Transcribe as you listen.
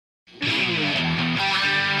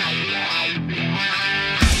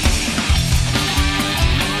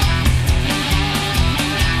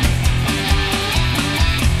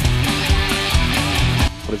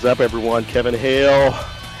is up, everyone? Kevin and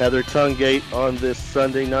Heather Tungate on this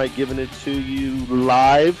Sunday night, giving it to you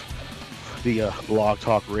live via Blog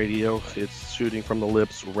Talk Radio. It's Shooting from the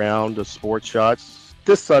Lips round of sports shots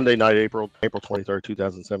this Sunday night, April 23rd,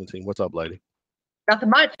 2017. What's up, lady? Nothing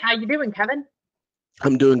much. How you doing, Kevin?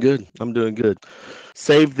 I'm doing good.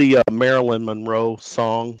 Save the Marilyn Monroe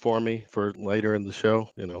song for me for later in the show,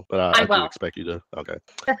 but I do expect you to.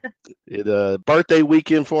 Okay. Birthday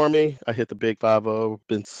weekend for me. I hit the big 5-0.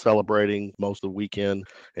 Been celebrating most of the weekend,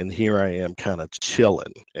 and here I am kind of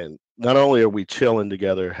chilling. And not only are we chilling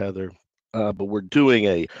together, Heather, but we're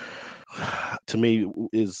doing to me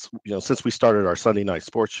is, since we started our Sunday night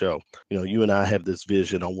sports show, you and I have this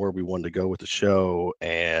vision on where we wanted to go with the show.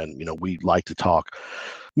 And, we like to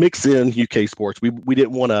mix in UK sports. We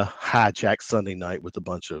didn't want to hijack Sunday night with a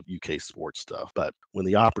bunch of UK sports stuff. But when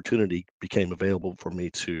the opportunity became available for me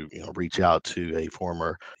to, reach out to a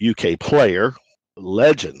former UK player,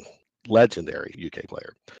 legendary UK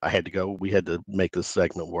player, I had to go. We had to make this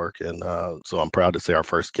segment work, and so I'm proud to say our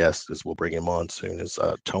first guest, as we'll bring him on soon, is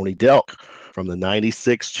Tony Delk from the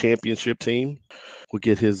 '96 championship team. We'll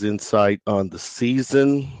get his insight on the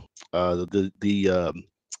season. The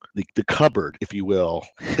cupboard, if you will,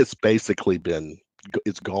 has basically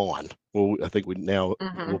it's gone. Well, I think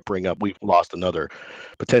we'll bring up, we've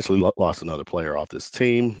potentially lost another player off this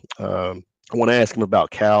team. I want to ask him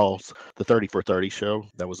about Cal's the 30 for 30 show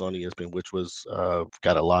that was on ESPN, which was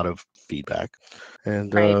got a lot of feedback,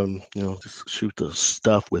 and just shoot the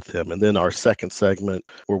stuff with him. And then our second segment,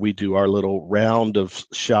 where we do our little round of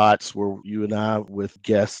shots, where you and I, with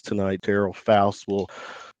guests tonight, Daryl Foust, will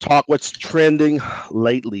talk what's trending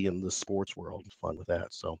lately in the sports world. Fun with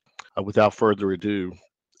that. So without further ado,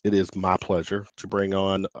 it is my pleasure to bring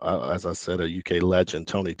on, as I said, a UK legend,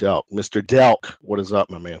 Tony Delk. Mr. Delk, what is up,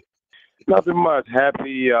 my man? Nothing much.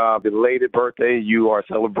 Happy belated birthday. You are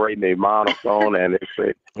celebrating a milestone, and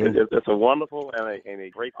it's a wonderful and a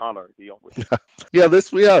great honor to be on with you.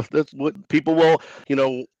 That's what people will,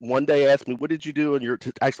 one day ask me, what did you do on your,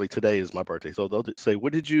 actually today is my birthday, so they'll say,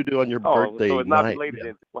 what did you do on your birthday so it's not night? Belated.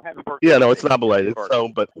 Yeah. Well, happy birthday. Yeah, no, it's not belated. So,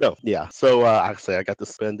 but no, yeah. So I say I got to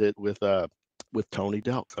spend it with Tony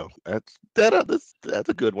Delk. So that's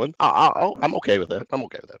a good one. I'm okay with that.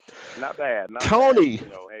 Not bad. Tony.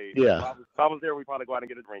 Bad. Hey, yeah. If I was there, we'd probably go out and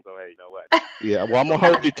get a drink. So hey, you know what? Yeah. Well, I'm gonna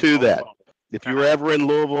hold you to that. If you're ever in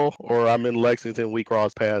Louisville or I'm in Lexington, we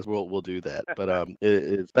cross paths. We'll do that. But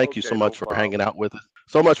thank you so much for hanging out with us.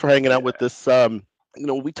 So much for hanging out with us.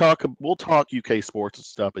 We'll talk UK sports and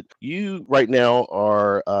stuff, but you right now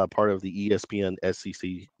are part of the ESPN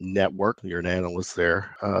SEC network. You're an analyst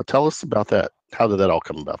there. Tell us about that. How did that all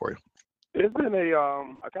come about for you? It's been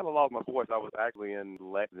I kind of lost my voice. I was actually in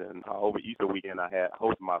Lexington over Easter weekend. I had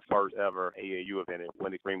hosted my first ever AAU event. It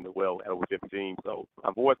went extremely well at over 50 teams. So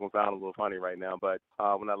my voice will sound a little funny right now. But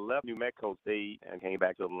when I left New Mexico State and came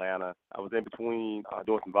back to Atlanta, I was in between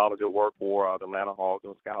doing some volunteer work for the Atlanta Hawks,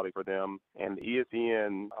 doing scouting for them. And the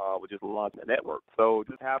ESPN was just launching the network. So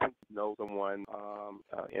just happened to know someone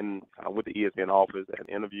with the ESPN office and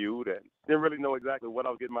interviewed, and didn't really know exactly what I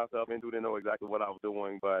was getting myself into. Didn't know exactly what I was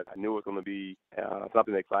doing, but I knew it was going to be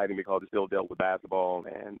something exciting because it still dealt with basketball,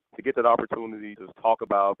 and to get that opportunity to talk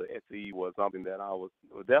about the SEC was something that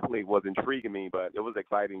definitely was intriguing me, but it was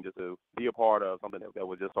exciting just to be a part of something that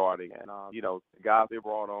was just starting. And the guys they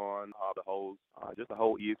brought on, the hosts, just the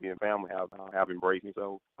whole ESPN family have embraced me.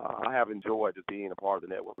 So I have enjoyed just being a part of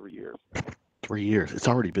the network for 3 years. 3 years. It's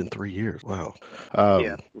already been 3 years. Wow.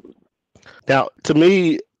 Yeah. Now, to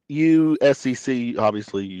me, you SEC,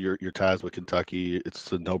 obviously your ties with Kentucky,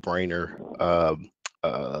 it's a no-brainer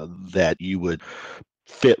that you would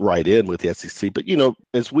fit right in with the SEC. But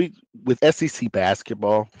with SEC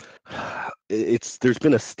basketball, there's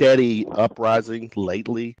been a steady uprising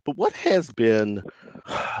lately. But what has been,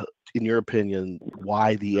 in your opinion,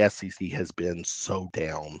 why the SEC has been so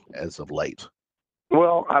down as of late?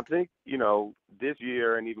 Well, I think, this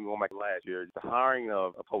year and even going back to last year, the hiring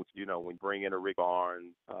of a coach, when you bring in a Rick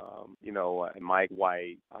Barnes, Mike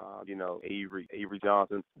White, Avery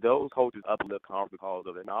Johnson, those coaches uplift conference because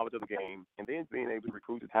of their knowledge of the game and then being able to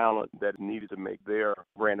recruit the talent that is needed to make their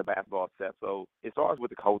brand of basketball set. So it starts with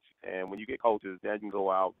the coach, and when you get coaches, then you can go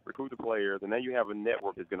out, recruit the players, and then you have a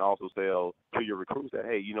network that can also sell to your recruits that,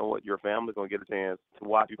 hey, you know what, your family's going to get a chance to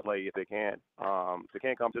watch you play if they can't. They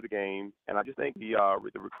can't come to the game. And I just think the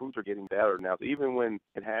the recruits are getting better now. So even when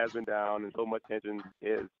it has been down and so much attention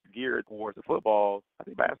is geared towards the football, I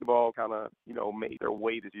think basketball kind of, made their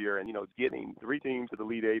way this year, and getting 3 teams to the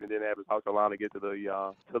Elite Eight and then having South Carolina get to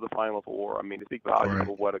the Final Four. I mean, it speaks volumes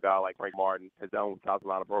of what a guy like Frank Martin has done with the South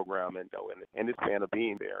Carolina program, and in this span of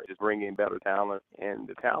being there, just bringing in better talent, and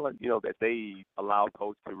the talent that they allow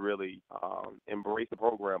coach to really embrace the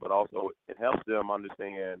program, but also it helps them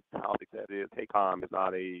understand how success is. Take time. It's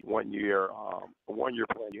not a 1 year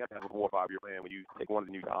plan. You have to have a 4 or 5 year plan when you take one of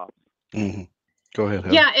the new jobs. Mm-hmm. Go ahead,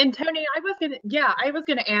 Heather. Yeah, and Tony, I was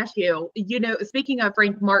gonna ask you, speaking of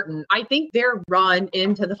Frank Martin, I think their run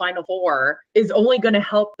into the Final Four is only going to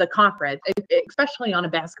help the conference, especially on a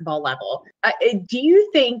basketball level. Do you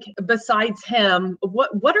think, besides him,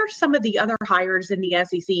 what are some of the other hires in the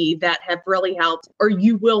SEC that have really helped, or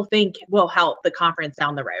you will think will help the conference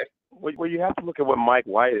down the road? Well, you have to look at what Mike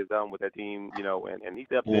White has done with that team, and he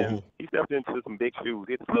stepped in. He stepped into some big shoes.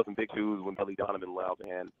 He had to fill some big shoes when Billy Donovan left.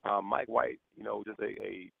 And Mike White, just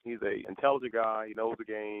he's a intelligent guy. He knows the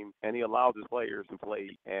game, and he allows his players to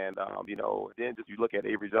play. And then just you look at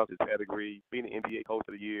Avery Johnson's pedigree, being an NBA Coach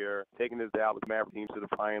of the Year, taking his Dallas Maverick team to the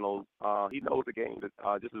finals. He knows the game just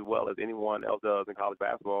as well as anyone else does in college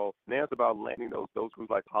basketball. Now it's about landing those groups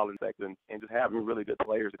like Colin Sexton and just having really good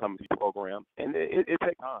players to come into the program. And it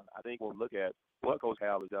takes time. I think when we look at what Coach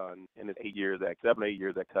Hal has done in his 8 years at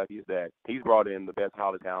Kentucky is that he's brought in the best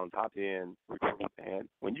college talent, top 10 recruits. And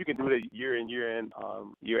when you can do that year in,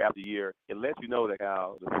 year after year, it lets you know that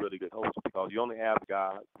Hal is a really good coach because you only have the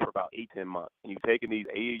guy for about 8-10 months. And you've taken these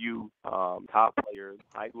AAU top players,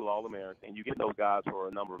 high school All-Americans, and you get those guys for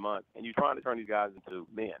a number of months. And you're trying to turn these guys into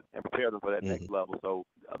men and prepare them for that next level. So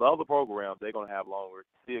the other programs, they're going to have longer.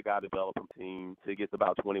 See a guy develop a team to get to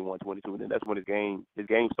about 21, 22, and then that's when his game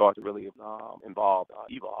starts to really evolve. And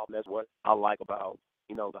that's what I like about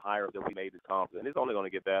the hires that we made this conference. And it's only going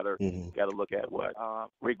to get better. You got to look at what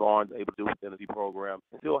Rick Barnes is able to do with the Tennessee program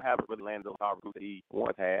and still haven't really landed those top recruits that he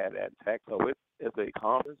once had at Tech. So it's a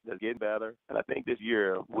conference that's getting better. And I think this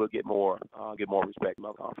year we'll get more respect from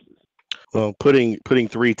other conferences. Well, putting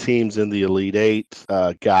 3 teams in the Elite Eight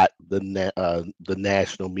got the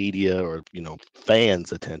national media or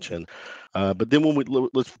fans' attention, but then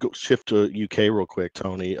let's go shift to UK real quick,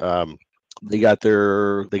 Tony. They got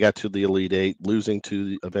to the Elite Eight, losing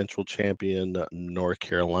to the eventual champion North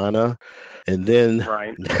Carolina, and then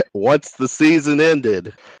once the season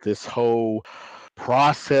ended, this whole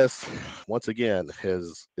process once again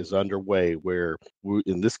is underway where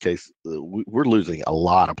in this case we're looking a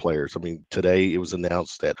lot of players. I mean, today it was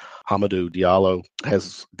announced that Hamidou Diallo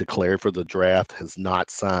has declared for the draft, has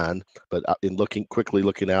not signed, but in looking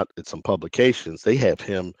out at some publications, they have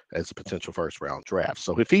him as a potential first round draft.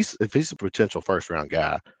 So if he's a potential first round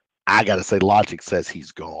guy, I gotta say logic says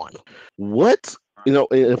he's gone. What and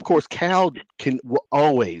of course Cal will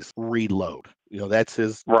always reload. That's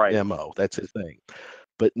his MO. That's his thing.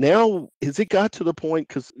 But now, has it got to the point?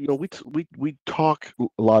 Because we talk a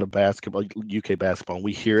lot of basketball, UK basketball, and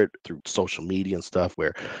we hear it through social media and stuff.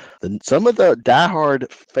 Where some of the diehard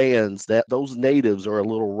fans, that those natives are a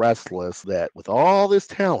little restless. That with all this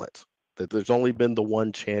talent, that there's only been the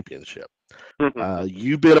one championship.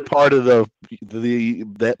 You've been a part of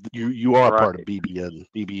you are a part of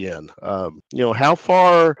BBN.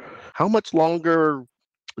 How much longer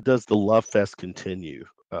does the Love Fest continue?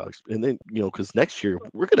 And then, because next year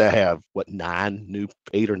we're going to have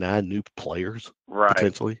 8 or 9 new players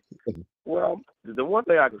potentially. Well, the one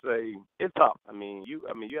thing I can say, it's tough. I mean, you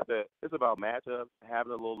have to. It's about matchups,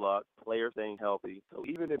 having a little luck, players staying healthy. So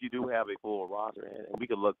even if you do have a full roster, and we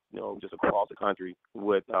could look, just across the country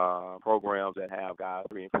with programs that have guys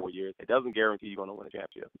 3 and 4 years, it doesn't guarantee you're going to win a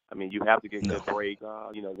championship. I mean, you have to get good breaks.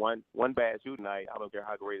 One bad shooting night, I don't care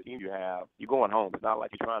how great a team you have, you're going home. It's not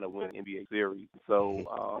like you're trying to win an NBA series. So,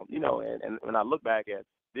 and when I look back at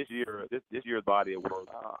this year's body of work,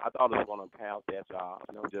 I thought it was one of Cal's best jobs.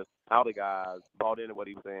 Just how the guys bought into what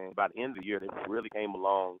he was saying. By the end of the year, they really came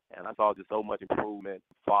along, and I saw just so much improvement.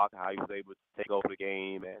 Fox, how he was able to take over the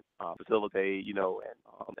game and facilitate,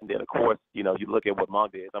 and then of course, you look at what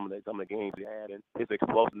Monk did, some of the games he had, and his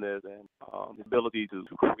explosiveness and his ability to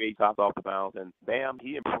create shots off the bounce, and bam,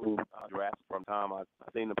 he improved drastically from time I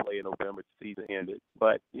seen him play in November. The season ended,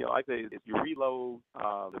 but I say if you reload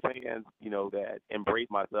the fans, that embrace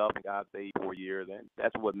myself and God stayed 4 years, and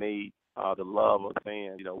that's what made the love of the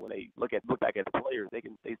fans. When they look back at the players,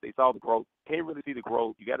 they saw the growth. Can't really see the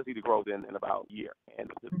growth. You got to see the growth in about a year. And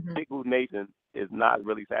the Big Blue Nation is not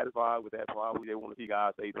really satisfied with that. Probably they want to see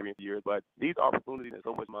guys stay 3 years. But these opportunities and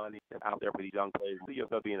so much money that's out there for these young players. See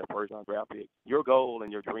yourself being a first-round draft pick. Your goal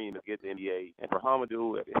and your dream is to get to the NBA. And for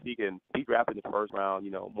Hamidou, if he can be drafted in the first round,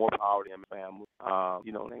 more power to him and family.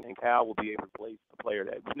 And Cal will be able to place a player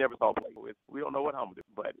that we never saw play with. We don't know what Hamidou,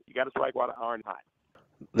 but you got to strike while the iron's hot.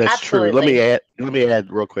 That's Absolutely. true. Let me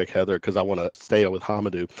add real quick, Heather, because I want to stay with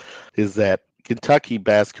Hamidou, is that Kentucky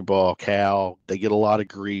basketball, Cal, they get a lot of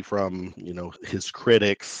grief from, his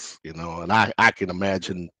critics, and I can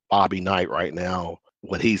imagine Bobby Knight right now.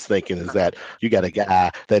 What he's thinking is that you got a guy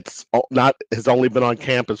that's has only been on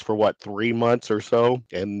campus for 3 months or so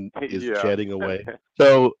and is jetting away.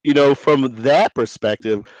 So, from that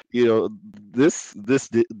perspective, Hamidou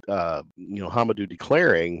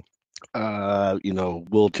declaring,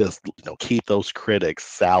 we'll just, keep those critics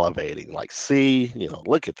salivating. Like, see,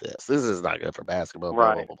 look at this. This is not good for basketball,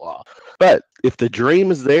 blah, blah, blah, blah. But if the dream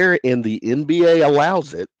is there and the NBA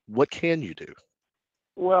allows it, what can you do?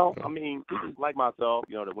 Well, I mean, like myself,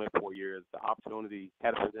 that went 4 years, the opportunity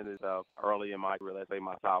had presented itself early in my career, let's say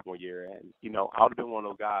my sophomore year, and I would have been one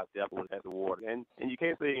of those guys definitely has awarded. And you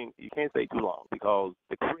can't stay too long because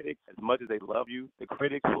the critics, as much as they love you, the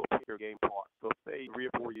critics will pick your game apart. So say 3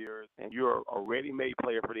 or 4 years, and you're a ready-made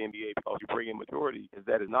player for the NBA because you bring in maturity. Is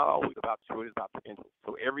that it's not always about maturity, it's about potential.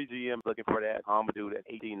 So every GM is looking for that Hamidou, that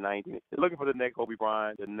 18, 19. They're looking for the next Kobe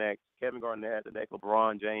Bryant, the next Kevin Garnett, the next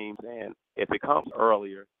LeBron James, and if it comes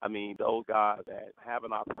earlier, I mean, those guys that have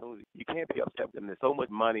an opportunity, you can't be upset with them. There's so much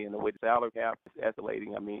money, and the way the salary cap is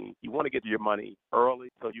escalating, I mean, you want to get to your money early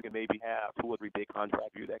so you can maybe have 2 or 3 big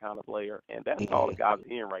contracts for that kind of player, and that's all the guys are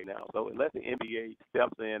hearing right now. So unless the NBA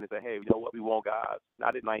steps in and say, hey, you know what, we want guys,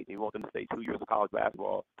 not at 19, we want them to stay 2 years of college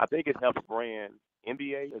basketball, I think it helps brand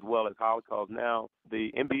NBA as well as college, because now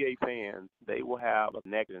the NBA fans, they will have a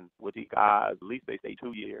connection with these guys. At least they stay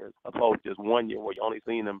 2 years, opposed to just 1 year where you only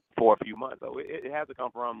seen them for a few months. So it has to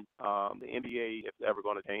come from the NBA if it's ever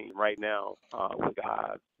going to change. Right now, with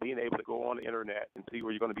guys being able to go on the internet and see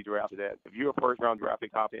where you're going to be drafted at. If you're a first-round draft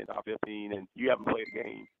pick, top 10, top 15, and you haven't played a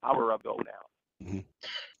game, I would rather go now. Mm-hmm.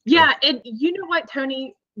 Yeah, and you know what,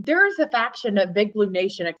 Tony? There's a faction of Big Blue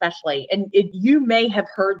Nation, especially, and you may have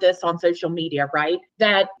heard this on social media, right?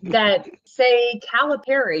 That say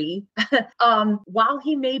Calipari, while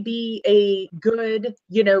he may be a good,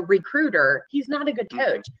 recruiter, he's not a good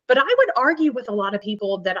coach. But I would argue with a lot of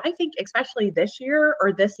people that I think, especially this year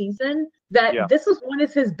or this season, that this is one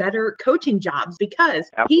of his better coaching jobs because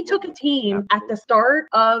he took a team at the start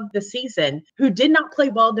of the season who did not play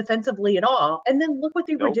well defensively at all, and then look what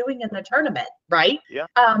they were doing in the tournament, right? Yeah.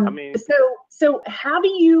 So how do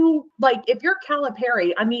you, if you're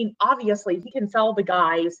Calipari, I mean, obviously he can sell the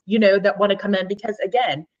guys, that want to come in because,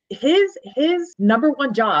 again, his number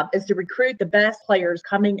one job is to recruit the best players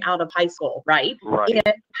coming out of high school, right?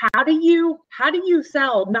 And how do you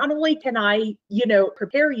sell, not only can I,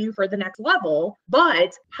 prepare you for the next level,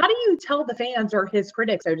 but how do you tell the fans or his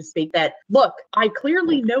critics, so to speak, that, look, I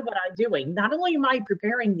clearly know what I'm doing. Not only am I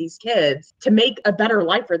preparing these kids to make a better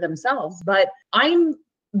life for themselves, but I'm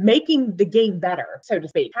making the game better, so to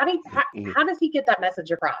speak. How does he get that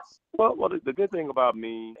message across? Well, the good thing about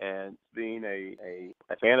me and being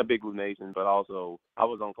a fan of Big Blue Nation, but also I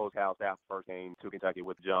was on Coach Cal's staff first came to Kentucky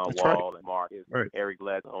with John Wall and Marcus, Eric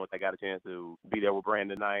Gladstone. I got a chance to be there with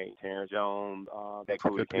Brandon Knight, Terrence Jones, that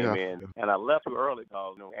crew that came in. And I left too early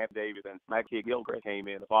because, Anthony Davis and Mike Gilchrist came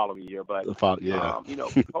in the following year. But, Coach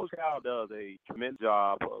Cal does a tremendous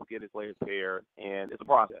job of getting his players prepared, and it's a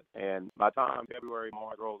process. And by the time February,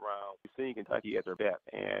 March rolls around, you're seeing Kentucky at their best.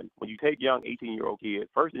 And when you take young 18-year-old kids,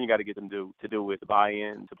 first thing you got to get them to do is to buy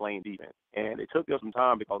in to playing defense. And it took them some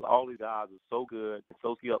time because all these guys are so good and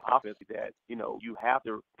so skilled offensively that, you have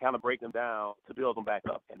to kind of break them down to build them back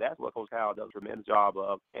up. And that's what Coach Cal does a tremendous job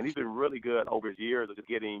of. And he's been really good over his years of just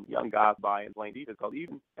getting young guys buy in playing defense, because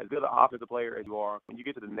even as good an offensive player as you are, when you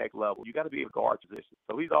get to the next level, you got to be able to guard position.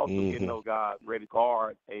 So he's also getting those guys ready to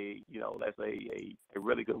guard let's say a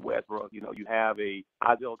really good Westbrook. You have a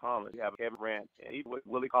Isaiah Thomas, you have a Kevin Durant, and even with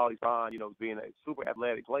Willie Cauley-Stein, being a super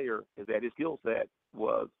athletic player, is that his skill set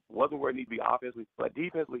wasn't where it needed to be offensively, but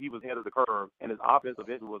defensively he was ahead of the curve, and his offense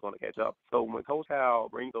eventually was going to catch up. So when Coach Cal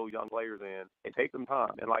brings those young players in, it takes them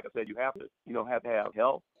time, and like I said, you have to have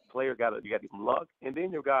health, players you got to get some luck, and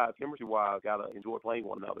then your guys, chemistry-wise, got to enjoy playing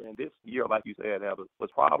one another. And this year, like you said, Heather, was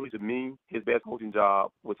probably, to me, his best coaching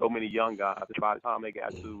job with so many young guys. By the time they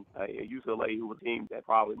got to UCLA, who was a team that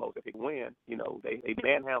probably most of them win, they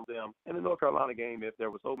manhandled them. In the North Carolina game, if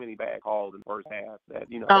there were so many bad calls in the first half that,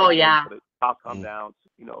 oh, yeah. The top come down,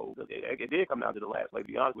 it did come down to the last play. To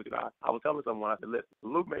be honest with you, I was telling someone, I said, listen,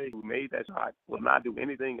 Luke May, who made that shot, will not do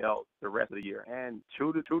anything else the rest of the year. And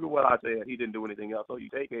true to what I said, he didn't do anything else. So you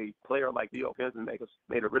take a player like Theo Pinson,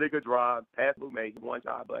 made a really good drive, past Luke May, one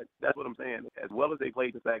shot, but that's what I'm saying. As well as they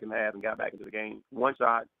played the second half and got back into the game, one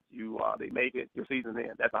shot, they make it, your season's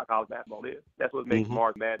in. That's how college basketball is. That's what makes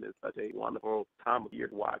March Madness such a wonderful time of year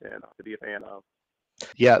to watch and to be a fan of.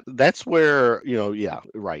 Yeah, that's where,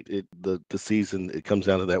 right. The season, it comes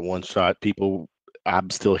down to that one shot.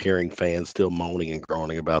 I'm still hearing fans still moaning and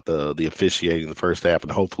groaning about the officiating in the first half,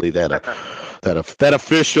 and hopefully that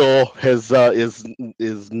official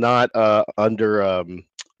is not under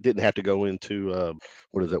didn't have to go into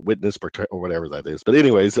witness or whatever that is. But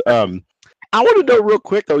anyways, I want to know real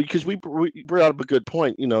quick though, because we brought up a good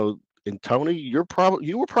point, and Tony, you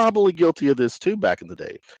were probably guilty of this too back in the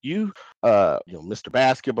day. Mr.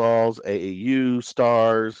 Basketballs, AAU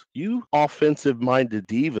stars, you offensive-minded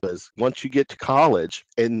divas. Once you get to college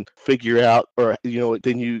and figure out, or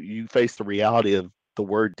then you face the reality of the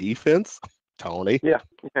word defense. Tony,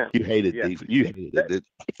 you hated defense. You hated it.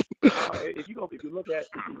 If you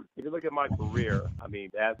look at my career, I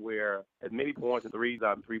mean, that's where as many points and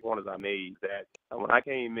three-pointers I made that when I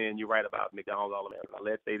came in, you're right about McDonald's All-American. I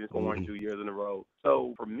led state in scoring 2 years in a row.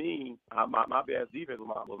 So for me, my best defense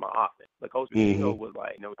was my offense. But Coach Pitino was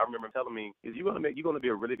like, I remember him telling me, you're going to be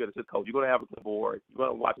a really good assistant coach. You're going to have a clipboard. You're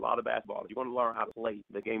going to watch a lot of basketball. You're going to learn how to play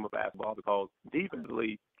the game of basketball because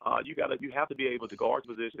defensively, you have to be able to guard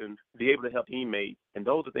your position, be able to help teammates, and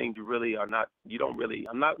those are things I'm not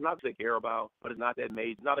to care about, but it's not that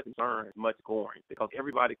major, not a concern much scoring because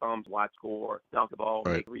everybody comes watch score, dunk the ball,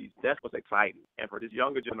 make threes. That's what's exciting. And for this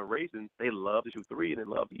younger generation, they love to shoot three and they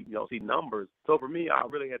love to see numbers. So for me, I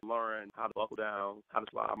really had to learn how to buckle down, how to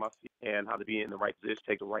slide my feet, and how to be in the right position,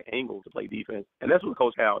 take the right angle to play defense. And that's what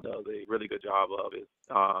Coach Howell does a really good job of is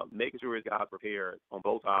making sure his guys prepared on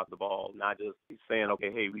both sides of the ball, not just saying,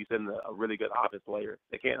 okay, hey, we send a really good offense player.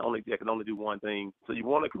 They can only do one thing. So you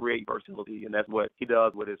want to create versatility, and that's what he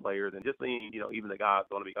does with his players. And just seeing, even the guys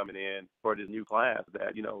going to be coming in for this new class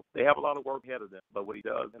that, they have a lot of work ahead of them. But what he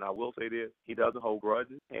does, and I will say this, he doesn't hold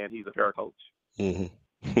grudges, and he's a fair coach.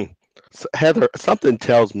 Mm-hmm. So, Heather, something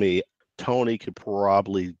tells me Tony could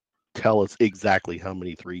probably tell us exactly how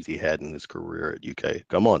many threes he had in his career at UK.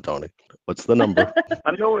 Come on, Tony. What's the number?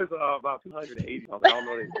 I know it's about 280 something. I don't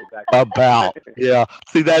know the exact. About. Yeah.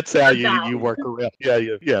 See, that's how you work around.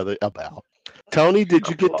 Yeah. About. Tony, did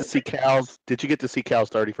you get to see Cal's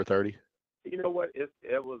 30 for 30? You know what? It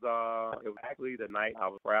was actually the night I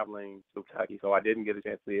was traveling to Kentucky, so I didn't get a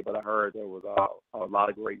chance to see it. But I heard there was a lot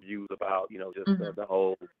of great views about the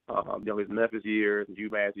whole his Memphis years, his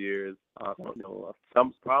UMass years.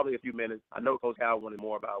 Some probably a few minutes. I know Coach Howell wanted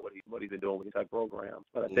more about what he's been doing with his Kentucky program,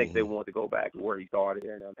 but I think they wanted to go back to where he started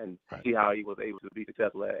and see how he was able to be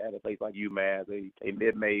successful at a place like UMass, a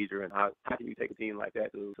mid-major, and how can you take a team like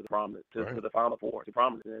that to the prominence, to the Final Four, to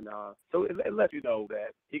prominence. And so it lets you know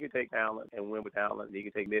that he can take talent and win with talent, and he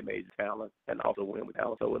can take mid-major talent and also win with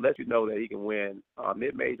talent. So it lets you know that he can win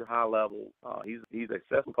mid-major, high level. He's a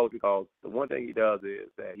successful coach because the one thing he does is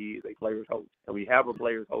that he is a player's coach. And we have a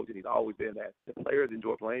player's coach, and he's always been that. The players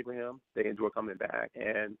enjoy playing for him. They enjoy coming back.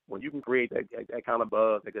 And when you can create that kind of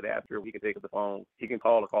buzz, that good atmosphere, he can take up the phone. He can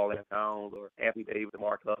call Anthony Towns or Anthony Davis and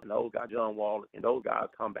Mark Huff, and those guys, John Wall, and those guys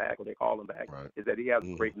come back or they call him back. Right. Is that he has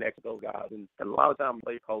a great connection with those guys. And a lot of times,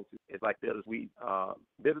 player coaches, it's like bittersweet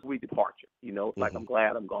departure. It's like I'm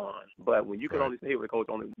glad I'm gone. But when you can only stay with a coach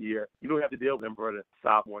only a year, you don't have to deal with him for the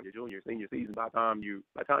sophomore, your junior, senior season. By the time you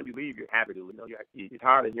leave, you're happy to. You're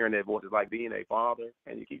tired of hearing that voice. It's like being a father,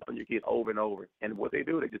 and you keep on your kids over and over. And what they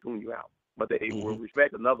do, they just tune you out. But they will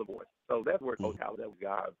respect another voice. So that's where Coach Howell does with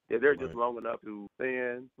guys. They're just long enough to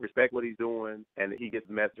stand, respect what he's doing, and he gets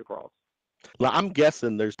the message across. Well, I'm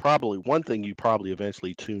guessing there's probably one thing you probably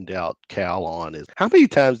eventually tuned out Cal on is how many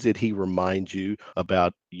times did he remind you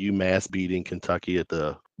about UMass beating Kentucky at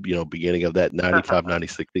the beginning of that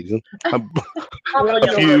 95-96 season?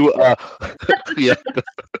 Yeah.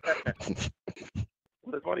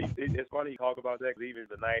 It's funny you talk about that because even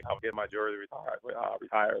the night I was getting my jersey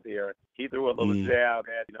retired there, he threw a little jab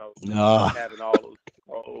at having all those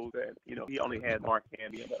pros, and he only had Mark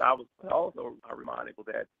Cambion. But I was also reminded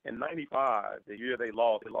that in '95, the year they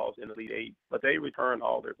lost in the Elite Eight, but they returned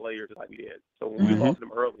all their players just like we did. So when we lost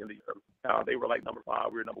them early in the year, they were like number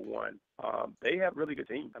 5, we were number 1. They have really good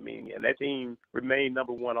teams. I mean, and that team remained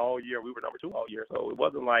number 1 all year. We were number 2 all year. So it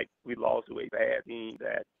wasn't like we lost to a bad team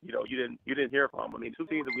that you didn't hear from. I mean, 2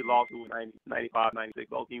 teams that we lost to in 95, 96,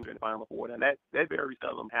 both teams were in the Final Four, and that very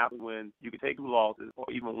seldom happens when you can take 2 losses or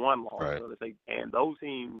even 1 loss. Right. So to say, and those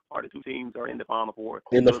teams are the 2 teams that are in the Final Four.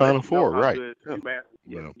 In the Final Four, right?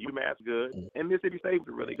 UMass good, and Mississippi State was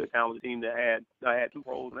a really good talented team that had 2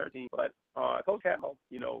 pros on their team. But Coach Catmull,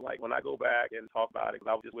 like when I go back and talk about it, because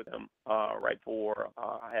I was just with him right before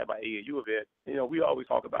I had my AAU event, we always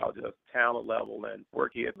talk about just talent level and where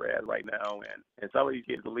kids are at right now, and some of these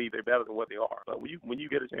kids believe they're better than what they are. But when you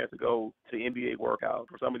get a chance to go to NBA workouts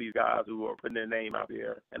for some of these guys who are putting their name out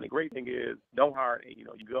there, and the great thing is, don't hire,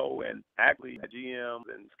 you go and actually GMs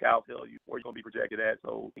and scouts tell you where you're going to be projected at.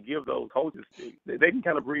 So to give those coaches, they can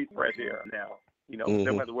kind of breathe fresh air now. They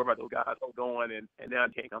don't have to worry about those guys going and now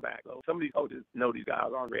they can't come back. So some of these coaches know these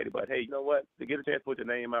guys aren't ready. But, hey, you know what? To get a chance to put your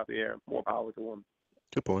name out there, more power to them.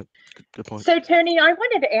 Good point. Good point. So, Tony, I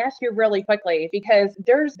wanted to ask you really quickly because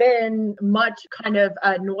there's been much kind of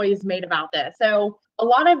noise made about this. So a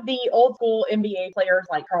lot of the old school NBA players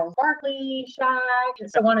like Charles Barkley, Shaq,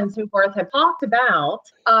 and so on and so forth have talked about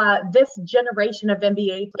this generation of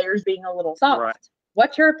NBA players being a little soft. Right.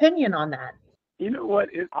 What's your opinion on that? You know what?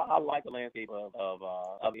 I like the landscape of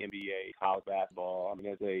the NBA, college basketball. I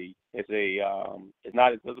mean, it's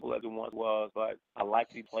not as physical as it once was, but I like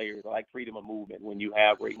these players. I like freedom of movement. When you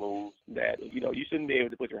have great moves, that you shouldn't be able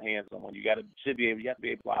to put your hands on someone. You have to be able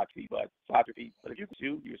to slide your feet. But if you can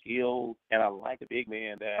shoot, you're skilled. And I like the big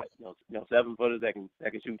man that 7-footers that can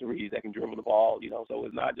shoot threes, that can dribble the ball. So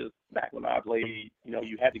it's not just back when I played.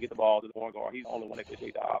 You had to get the ball to the point guard. He's the only one that could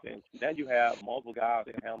take the offense. Then you have multiple guys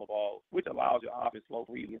that can handle the ball, which allows your offense flow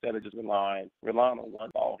freely instead of just relying on one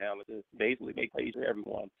ball handler to basically make plays for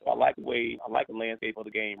everyone. So I like the landscape of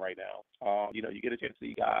the game right now. You get a chance to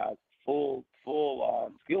see guys full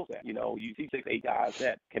skill set. You see 6-8 guys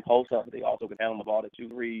that can post up, but they also can handle the ball at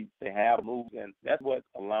 2-3. They have moves, and that's what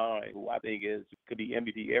allowing who I think could be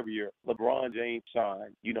MVP every year. LeBron James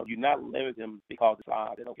shine. You're not limiting him because of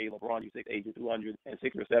size. And okay, LeBron, you're 6'8", you're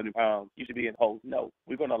 260 or 70 pounds. You should be in post. No,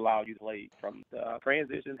 we're going to allow you to play from the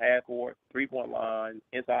transition, half court, 3-point line,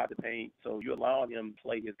 inside the paint. So you're allowing him to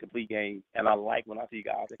play his complete game, and I like when I see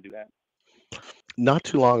guys that do that. Not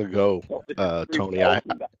too long ago, Tony,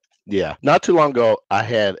 not too long ago, I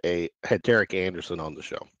had Derek Anderson on the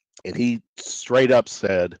show, and he straight up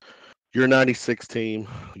said, your 96 team,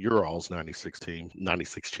 your all's 96 team,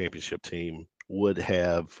 96 championship team would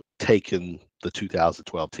have taken the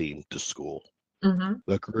 2012 team to school.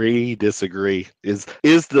 Mm-hmm. Agree, disagree? Is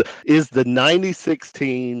the 96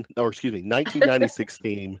 team, or excuse me, 1996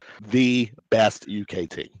 team the best UK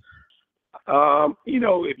team?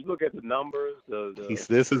 If you look at the numbers,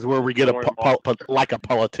 this is where we get like a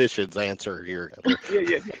politician's answer here.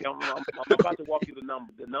 Yeah. I'm about to walk you the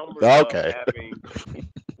numbers. The numbers okay.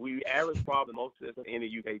 We average probably the most assists in the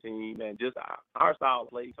UK team, and just our style of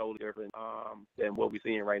play is totally different than what we're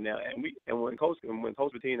seeing right now. And when Coach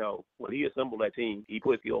Pitino, when he assembled that team, he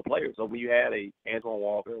put skilled players. So when you had a Antoine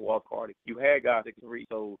Walker, Walter Carter, you had guys that can reach.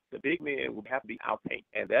 So the big men would have to be outpaint,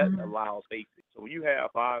 and that allows spacing. So when you have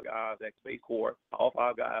 5 guys that space court, all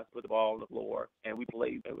 5 guys put the ball on the floor, and we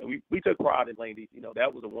played. We took pride in playing these.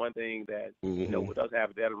 That was the one thing that with us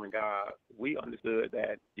having veteran guys, we understood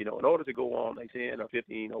that in order to go on a 10 or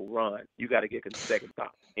 15 run, you got to get consecutive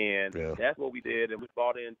stops, and that's what we did. And we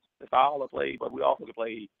brought in the style of play, but we also could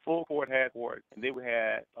play full court, half court, and then we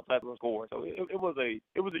had a plethora of scores. So it was a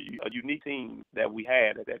unique team that we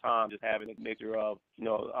had at that time, just having a mixture of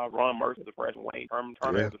Ron Mercer as a freshman, Wayne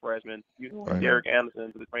Turner as a freshman, Derek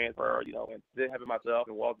Anderson to the transfer, and then having myself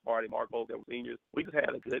and Walter Party, Mark Folk that were seniors. We just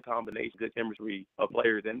had a good combination, good chemistry of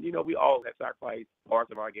players, and we all had sacrificed parts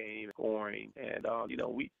of our game, scoring, and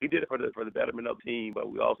we did it for the betterment of the team, but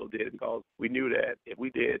we also did it because we knew that if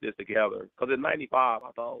we did this together, because in '95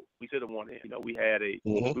 I thought we should have won it. We had we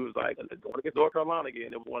was like going against North Carolina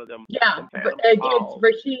again. It was one of them. Yeah, against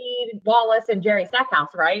Rasheed Wallace and Jerry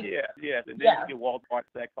Stackhouse, right? Yeah, and then you get Walter Party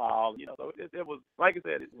Stack foul. So it was, like I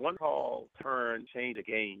said, one call changed the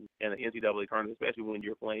game in the NCAA tournament, especially when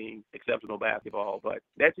you're playing exceptional basketball. But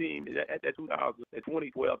that team, that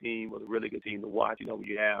 2012 team was a really good team to watch.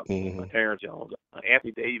 You have Terrence Jones,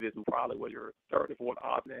 Anthony Davis, who probably was your third or fourth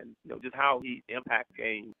option, and just how he impacts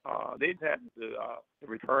games. They just had the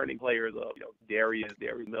returning players of Darius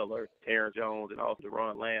Miller, Terrence Jones, and also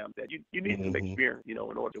Ron Lamb that you need some experience, in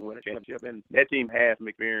order to win a championship. And that team has some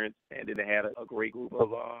experience, and then they had a great group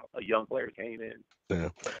of young players came in. Yeah.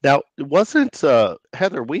 Now, it wasn't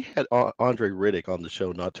Heather? We had Andre Riddick on the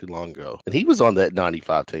show not too long ago, and he was on that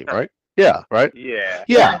 '95 team, right? Yeah, right. Yeah.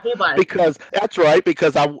 Yeah, he was. Because that's right.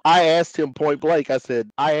 Because I asked him point blank. I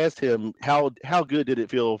asked him how good did it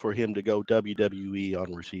feel for him to go WWE on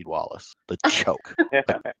Rasheed Wallace, the choke.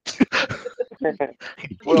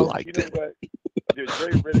 He liked it. What? Dre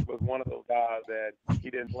Riddick was one of those guys that he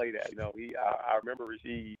didn't play that. I remember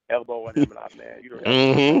Rasheed elbowing him, and I man, you're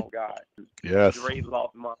a guy. Yes. Dre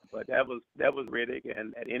lost him, but that was Riddick,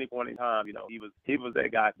 and at any point in time, he was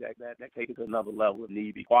that guy that takes it to another level if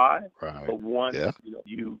need be. Why? Right. But once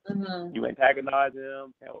you antagonize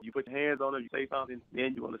him, you put your hands on him, you say something,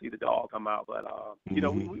 then you want to see the dog come out. But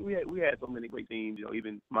we had so many great teams.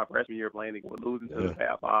 Even my freshman year playing, we were losing to the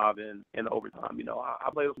Fab Five in overtime. I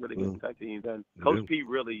played with some really good Kentucky teams, and Coach P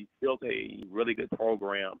really built a really good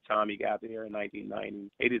program time he got there in 1990,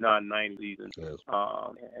 89-90 season. Yes.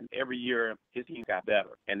 And every year his team got better.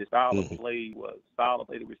 And the style of play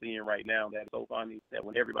that we're seeing right now that's so funny that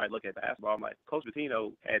when everybody look at basketball, I'm like, Coach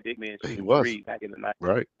Pitino had big men shooting threes back in the 90s.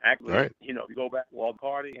 Right. Actually, if you go back to Walt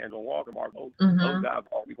Carty and John Walker, those guys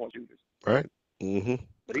are three-point shooters. Right. Mm-hmm.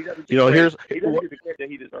 But he doesn't he doesn't get the credit that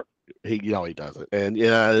he deserves. He doesn't. And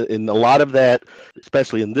and a lot of that,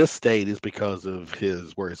 especially in this state, is because of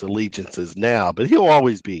where his allegiance is now. But he'll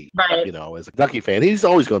always be, as a Kentucky fan, he's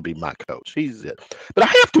always going to be my coach. He's it. But I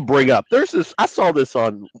have to bring up, I saw this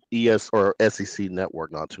on SEC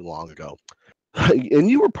Network not too long ago, and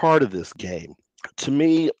you were part of this game. To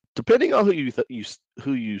me, depending on who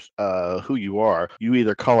you are, you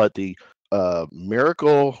either call it the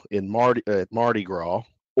miracle in Mardi Gras,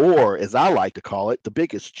 or as I like to call it, the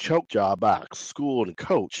biggest choke job by a school and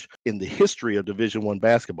coach in the history of Division I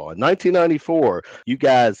basketball. In 1994, you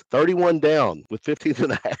guys 31 down with 15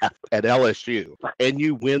 and a half at LSU, and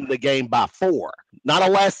you win the game by 4. Not a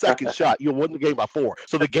last-second shot. You win the game by 4.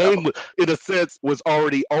 So the game, in a sense, was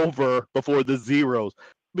already over before the zeros.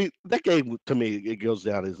 I mean, that game, to me, it goes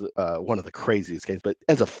down as one of the craziest games. But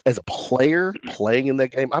as a player playing in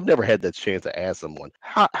that game, I've never had that chance to ask someone,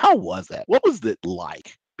 how was that? What was it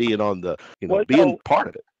like being on being part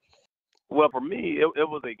of it? Well, for me, it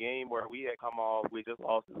was a game where we had come off. We just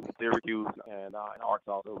lost to Syracuse and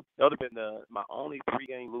Arkansas. So that would have been my only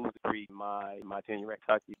 3-game losing streak in my tenure at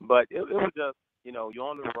Kentucky. But it was just, you're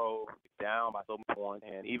on the road, down by so many points,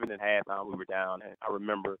 and even in halftime we were down. And I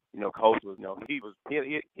remember, Coach was, he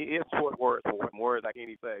had short words for it, words I can't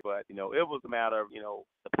even say. But it was a matter of,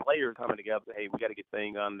 the players coming together. Hey, we got to get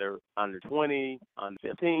things under 20, under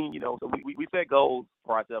 15. So we set goals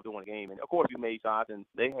for ourselves to win a game, and of course we made shots, and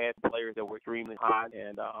they had players that were extremely high.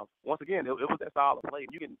 And once again, it was that style of play.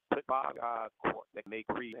 You can put 5 guys court that can make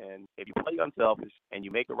 3, and if you play unselfish and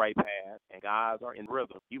you make the right pass, and guys are in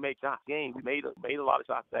rhythm, you make shots. Game, we made a lot of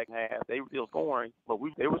shots second half. They were still scoring, but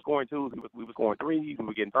they were scoring 2s. We were scoring 3s. We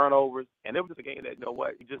were getting turnovers, and it was just a game that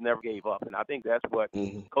we just never gave up. And I think that's what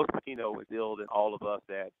Coach Pitino instilled in all of us,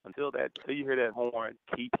 that until you hear that horn,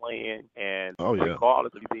 keep playing, and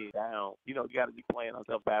regardless of you being down, you got to be playing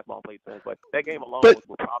unselfish basketball and play things. But that game alone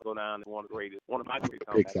will probably go down as one of my greatest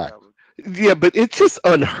comebacks. Exactly. Yeah, but it's just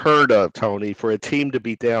unheard of, Tony, for a team to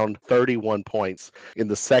be down 31 points in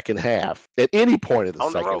the second half at any point of the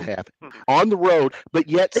second half on the road, but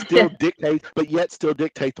yet still dictate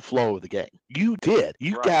the flow of the game. You did.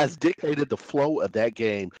 You guys dictated the flow of that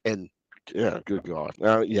game, and yeah, good God.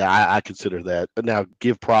 I consider that. But now,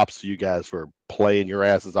 give props to you guys for playing your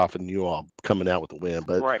asses off and you all coming out with a win.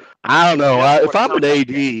 But I don't know. If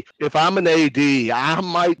I'm an AD, I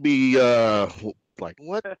might be like,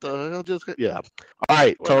 what the hell just? Yeah. All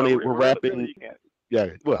right, Tony, we're wrapping. Yeah,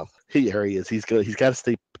 well, here he is. He's got to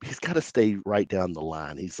stay. He's got to stay right down the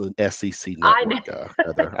line. He's an SEC network guy.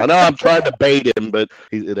 I know I'm trying to bait him, but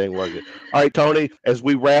it ain't working. All right, Tony. As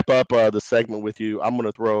we wrap up the segment with you, I'm going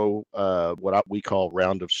to throw what we call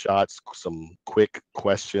round of shots. Some quick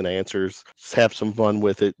question answers. Just have some fun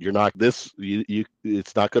with it. You're not gonna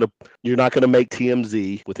make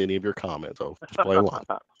TMZ with any of your comments. So just play along.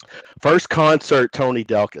 First concert Tony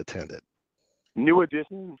Delk attended. New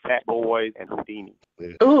Edition, Fat Boys, and Houdini.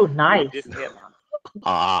 Oh, nice.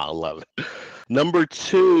 I love it. Number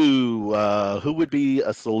 2, who would be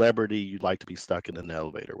a celebrity you'd like to be stuck in an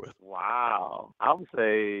elevator with? Wow. I would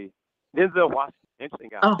say Denzel Washington. Interesting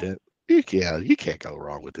guy. Oh. You can't go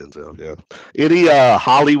wrong with Denzel. Yeah. Any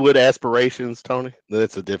Hollywood aspirations, Tony?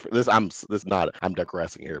 That's a different. I'm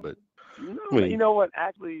digressing here, but No, I mean, you know what?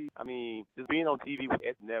 Actually, I mean, just being on TV with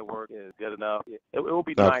S Network is good enough. It would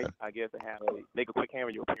be okay. nice, I guess, to make a quick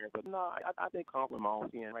cameo appearance. But no, I think compliment my own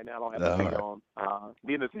skin right now. I don't have to be All on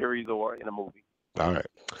be in a series or in a movie.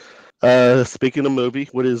 right. Speaking of movie,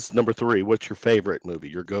 what is number 3? What's your favorite movie?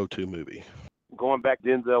 Your go-to movie? Going back,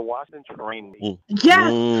 Denzel Washington, Training Day. Mm. Yes.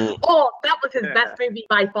 Mm. Oh, that was his best movie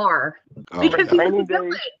by far. Oh, Because he was Training a villain,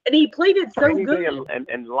 Day, and he played it so Training good. Day,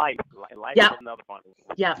 and Life. Life Yeah. is another fun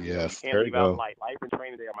one. Yeah. Yes. You There can't you leave out go. Life. Life and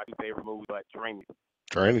Training Day are my 2 favorite movies, but Training.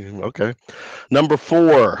 Training. Okay. Number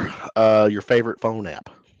 4. Your favorite phone app?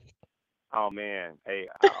 Oh man, hey,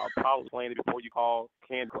 I'll probably playing it before you call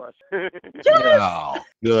Candy Crush. No.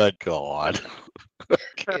 Good God.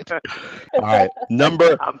 All right.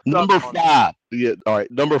 Number I'm stuck on it. 5. Yeah. All right.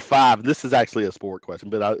 Number 5. This is actually a sport question,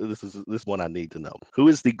 but this one I need to know. Who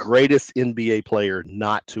is the greatest NBA player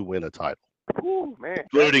not to win a title, Ooh, man,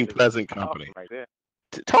 including that is present tough company? right there.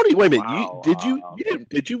 Tony, wait a minute. Wow.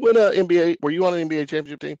 Did you win a NBA? Were you on an NBA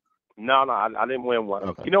championship team? No, I didn't win one.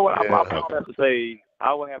 Okay. You know what? Yeah, I'll probably have to say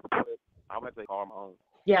I would have to say Karl Malone.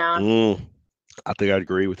 Yeah. I think I'd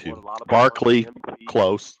agree with you. Won a lot of Barkley, MVP.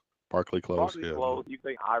 close. Barkley, close. Barkley Yeah. close. You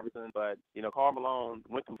say Iverson, but Karl Malone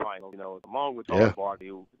went to finals. Along with Charles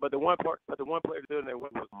Barkley. But the one player that did there was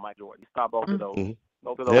Mike Jordan. He stopped both of those. Mhm.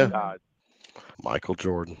 Both of those guys. Michael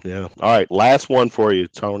Jordan. Yeah. All right. Last one for you,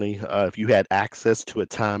 Tony. If you had access to a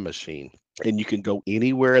time machine and you can go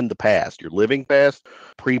anywhere in the past, your living past,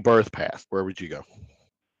 pre-birth past, where would you go?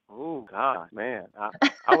 Oh God, man!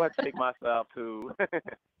 I would have to take myself to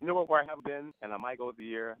where I haven't been, and I might go the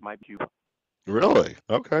year, might be Cuba. Really?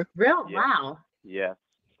 Okay. Real? Yeah. Wow. Yeah.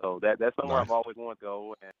 So that's somewhere Nice. I've always wanted to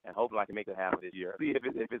go, and hopefully I can make it happen this year. See if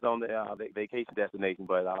it's on the vacation destination,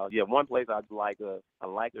 but one place I'd like I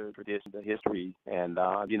like the tradition, the history, and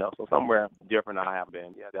so somewhere different I have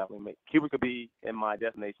been. Yeah, definitely. Cuba could be in my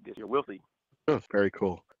destination this year. We'll see. Oh, very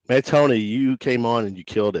cool. Man, Tony, you came on and you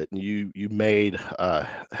killed it. And you made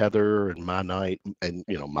Heather and my night and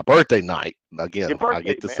my birthday night. Again, Your birthday, I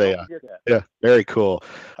get to man. say Don't forget that. yeah, very cool.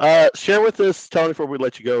 Share with us, Tony, before we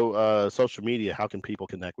let you go, social media, how can people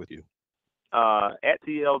connect with you? At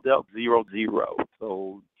TL Delk 00.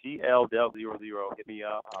 So TL Delk 00. Hit me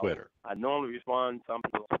up. Twitter. I normally respond. Some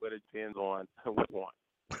people on Twitter, depends on which one.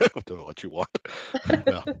 Do what you want.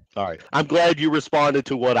 Yeah. All right. I'm glad you responded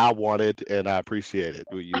to what I wanted, and I appreciate it.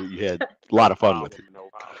 You had a lot of fun with it. No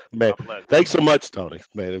problem. Man, My pleasure. thanks so much, Tony.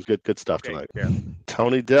 Man, it was good stuff Okay, tonight. yeah.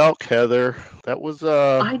 Tony Delk, Heather, that was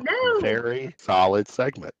I know. very solid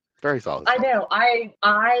segment. Very solid. I know.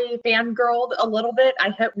 I fangirled a little bit.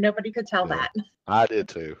 I hope nobody could tell that. I did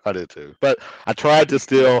too. But I tried to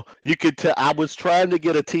still. You could tell. I was trying to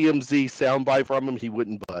get a TMZ soundbite from him. He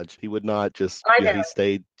wouldn't budge. He would not. Just he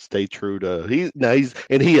stayed true to.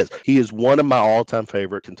 He is one of my all-time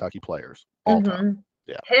favorite Kentucky players. All time.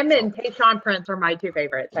 Yeah. Him and Tayshaun Prince are my 2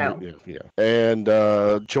 favorites. So. Yeah. And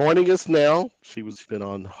joining us now, she's been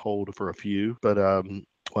on hold for a few, but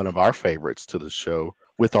one of our favorites to the show,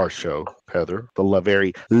 with our show, Heather, the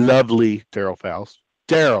very lovely Daryl Foust.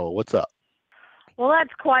 Daryl, what's up? Well,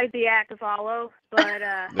 that's quite the act to follow, but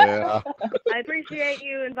Yeah, I appreciate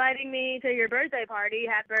you inviting me to your birthday party.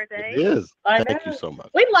 Happy birthday. it is. I Thank know. you so much.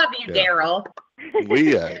 We love you, Yeah. Daryl.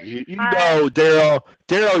 We, you know,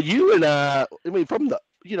 Daryl, you and I mean, from the,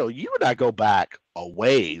 you and I go back a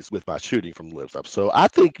ways with my shooting from lips up. So I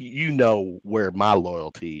think where my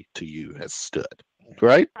loyalty to you has stood,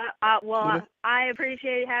 right? I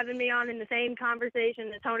appreciate having me on in the same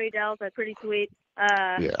conversation as Tony Delk. That's pretty sweet.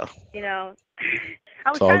 Yeah.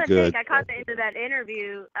 I was all trying to good. think. I caught the end of that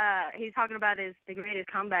interview. He's talking about the greatest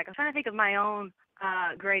comeback. I'm trying to think of my own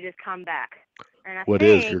greatest comeback. And I What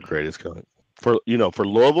think, is your greatest comeback? For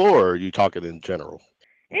Louisville, or are you talking in general?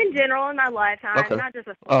 in general, in my lifetime, Okay. not just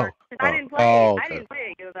a sport. I didn't play. Okay. I didn't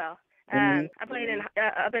play at U of L. Mhm. I played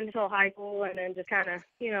up until high school, and then just kind of,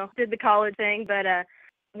 did the college thing. But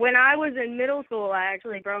when I was in middle school, I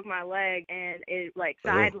actually broke my leg, and it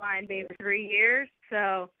sidelined me for 3 years.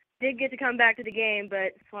 So did get to come back to the game,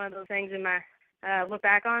 but it's one of those things in my look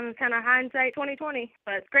back on, kind of hindsight 2020.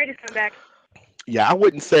 But it's greatest comeback. Yeah, I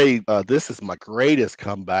wouldn't say this is my greatest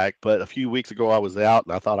comeback, but a few weeks ago I was out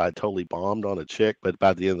and I thought I totally bombed on a chick, but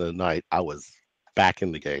by the end of the night I was back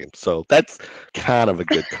in the game. So that's kind of a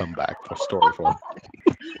good comeback story for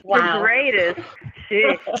me. Wow. The greatest.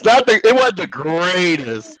 Shit. It wasn't the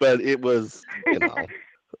greatest, but it was,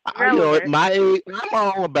 at my age, I'm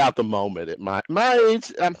all about the moment. At my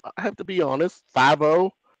age, I have to be honest, 50,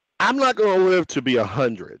 I'm not going to live to be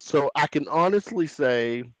 100. So I can honestly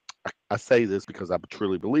say I say this because I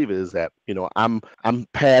truly believe it, is that, I'm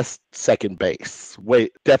past second base,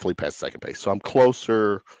 definitely past second base. So I'm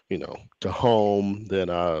closer, to home than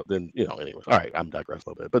anyway. All right, I'm digressing a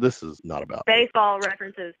little bit, but this is not about baseball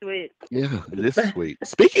references. Sweet. Yeah, it is sweet.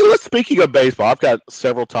 Speaking of baseball, I've got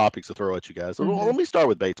several topics to throw at you guys. So let me start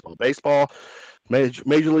with baseball.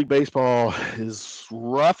 Major League Baseball is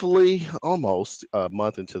roughly almost a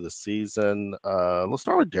month into the season. Let's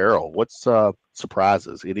start with Daryl. What's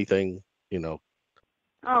surprises? Anything,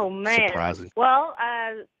 Oh man. surprising? Well,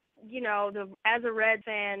 as a Red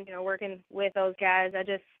fan, working with those guys,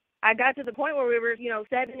 I got to the point where we were,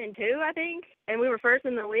 7-2, I think, and we were first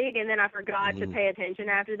in the league, and then I forgot to pay attention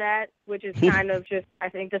after that, which is kind of just, I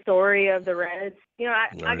think, the story of the Reds.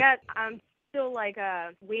 I'm still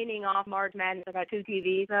weaning off March Madness. I got 2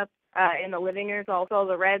 TVs up in the living room, so I'll throw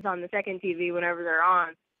the Reds on the second TV whenever they're on,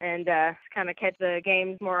 and kind of catch the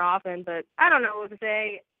games more often. But I don't know what to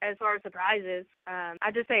say as far as surprises.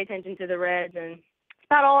 I just pay attention to the Reds, and that's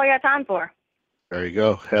about all I got time for. There you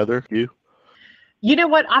go, Heather. You? You know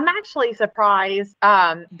what? I'm actually surprised.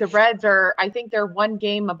 The Reds I think they're 1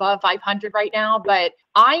 game above 500 right now, but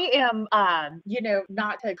I am,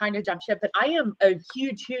 not to kind of jump ship, but I am a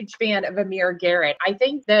huge, huge fan of Amir Garrett. I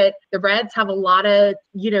think that the Reds have a lot of,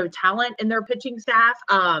 talent in their pitching staff.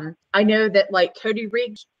 I know that Cody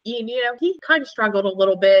Riggs, he kind of struggled a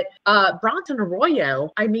little bit. Bronson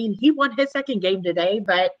Arroyo, I mean, he won his second game today,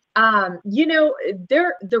 but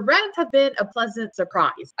the Reds have been a pleasant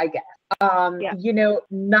surprise, I guess.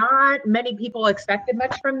 Not many people expected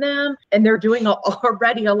much from them, and they're doing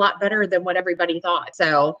already a lot better than what everybody thought.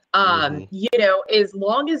 So, as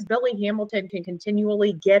long as Billy Hamilton can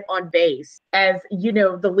continually get on base as,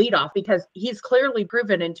 the leadoff, because he's clearly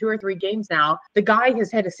proven in 2 or 3 games now, the guy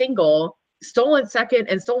has hit a single, stolen second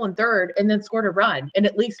and stolen third, and then scored a run in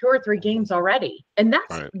at least 2 or 3 games already. And that's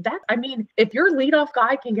right. I mean, if your leadoff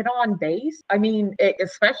guy can get on base, I mean,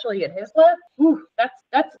 especially at his level,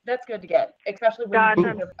 that's good to get, especially when you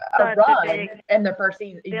get a run in the first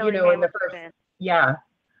season, in the first, yeah.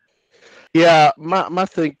 Yeah, my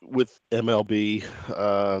thing with MLB,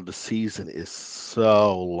 the season is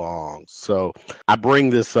so long. So I bring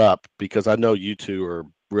this up because I know you two are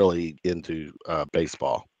really into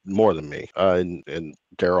baseball more than me. And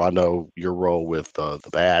Daryl, I know your role with the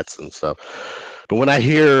bats and stuff. But when I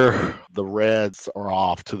hear the Reds are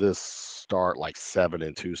off to this start,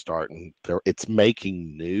 7-2 start, and it's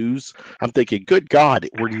making news, I'm thinking, good God,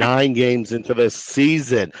 we're 9 games into this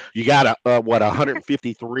season. You got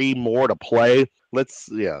 153 more to play. But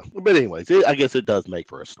anyways, I guess it does make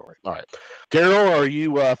for a story. All right, Daryl, are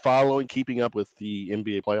you keeping up with the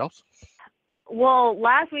NBA playoffs? Well,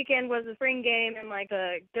 last weekend was the spring game and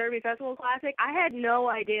the Derby Festival Classic. I had no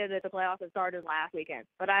idea that the playoffs had started last weekend,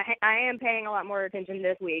 but I am paying a lot more attention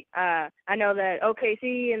this week. I know that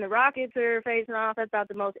OKC and the Rockets are facing off. That's about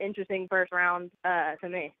the most interesting first round to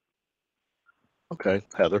me. Okay,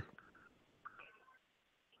 Heather.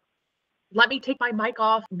 Let me take my mic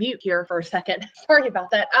off mute here for a second. Sorry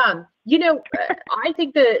about that. I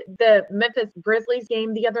think the Memphis Grizzlies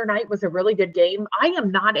game the other night was a really good game. I am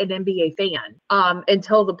not an NBA fan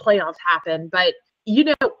until the playoffs happen. But,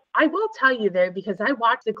 I will tell you, though, because I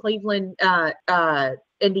watched the Cleveland,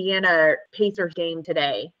 Indiana Pacers game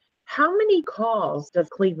today. How many calls does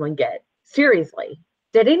Cleveland get? Seriously.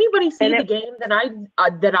 Did anybody see the game that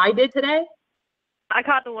I did today? I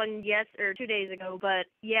caught the one 2 days ago, but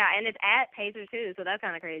yeah, and it's at Pacers too, so that's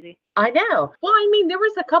kind of crazy. I know. Well, I mean, there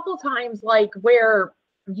was a couple times where,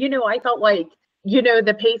 I felt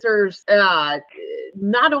the Pacers,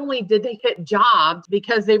 not only did they get jobbed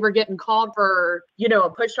because they were getting called for, a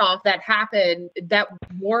push off that happened that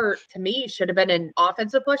more to me should have been an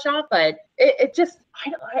offensive push off, but it just,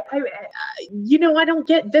 I don't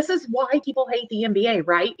get, this is why people hate the NBA,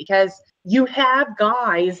 right? Because you have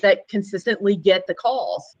guys that consistently get the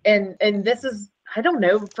calls. And this is, I don't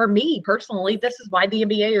know, for me personally, this is why the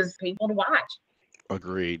NBA is painful to watch.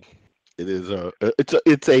 Agreed. It is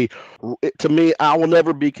to me, I will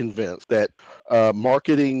never be convinced that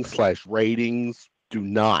marketing / ratings do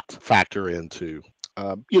not factor into,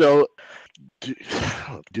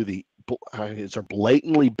 is there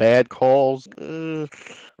blatantly bad calls?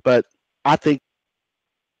 But I think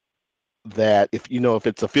that if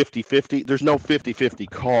it's a 50-50, there's no 50-50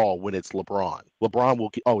 call when it's LeBron. LeBron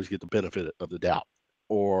will always get the benefit of the doubt.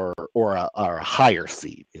 Or a higher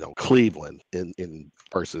seed, Cleveland in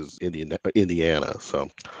versus Indiana. So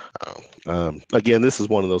again, this is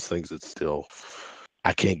one of those things that's still,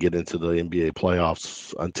 I can't get into the NBA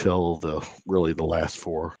playoffs until the last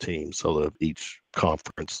 4 teams, so that each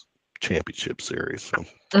conference championship series. So,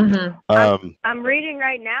 I'm reading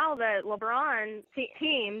right now that LeBron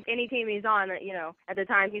any team he's on, at the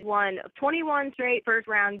time he's won 21 straight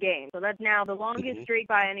first-round games. So that's now the longest streak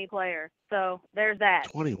by any player. So there's that.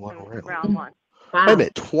 21 rounds. Round one. Wow. Wait a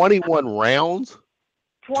minute, 21 rounds?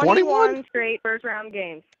 21 straight first-round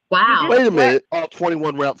games. Wow. Wait a minute.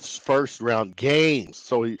 21 rounds, first-round games.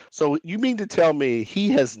 So you mean to tell me he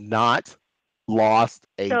has not lost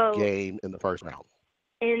a game in the first round?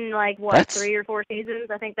 In 3 or 4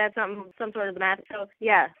 seasons? I think that's some sort of the math. So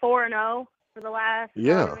yeah, 4-0 for the last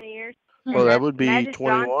however many years. Well, that would be Magic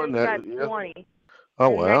 21. Got 20. Oh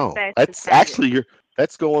wow, that's actually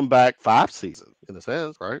that's going back 5 seasons in a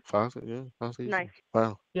sense, right? 5 seasons. Nice.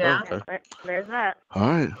 Wow. Yeah. Okay. There's that.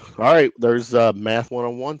 All right. There's math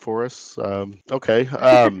 101 for us. Okay.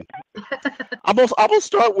 I'm gonna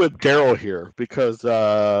start with Daryl here because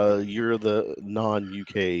you're the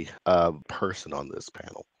non-UK person on this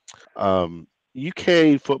panel.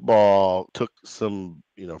 UK football took some,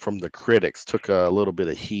 from the critics, took a little bit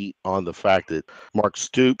of heat on the fact that Mark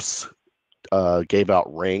Stoops gave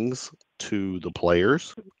out rings to the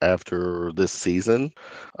players after this season.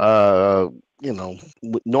 Normally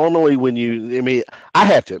I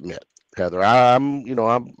have to admit, Heather, I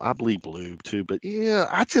bleed blue too, but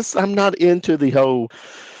I'm not into the whole,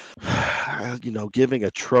 giving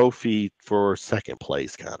a trophy for second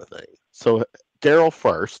place kind of thing. So Daryl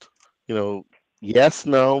first, yes,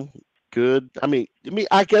 no, good. I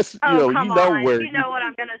guess come on. where you know what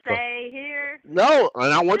I'm gonna say here. No,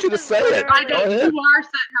 and I want you to say it. I know Go ahead. you are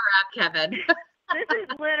setting her up, Kevin. This is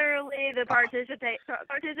literally the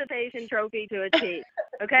participation trophy to a T.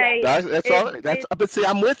 Okay. That's all. But see,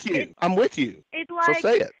 I'm with you. It's So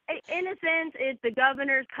say it. In a sense, it's the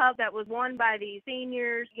governor's cup that was won by the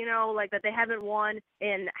seniors. That they haven't won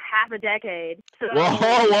in half a decade. So, whoa.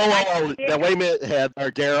 Now wait a minute, Heather,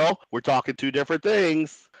 or Daryl. We're talking 2 different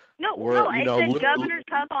things. No, it said governor's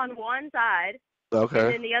cup on one side. Okay.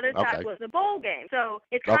 And then the other side was the bowl game. So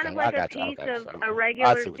it's kind of like a piece of a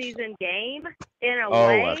regular season game in a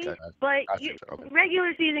way. Okay. But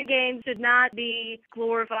regular season games should not be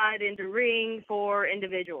glorified into rings for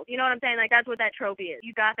individuals. You know what I'm saying? That's what that trophy is.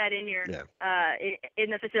 You got that in your in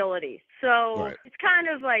the facilities. So it's kind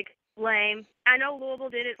of lame. I know Louisville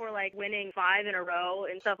did it for winning 5 in a row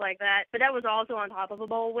and stuff like that, but that was also on top of a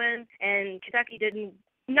bowl win. And Kentucky didn't.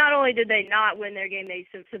 Not only did they not win their game, they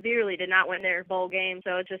severely did not win their bowl game.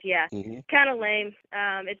 So it's just, kind of lame.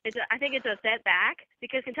 I think it's a setback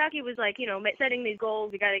because Kentucky was setting these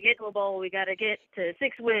goals. We got to get to a bowl. We got to get to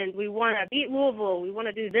 6 wins. We want to beat Louisville. We want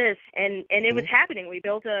to do this. And it was happening. We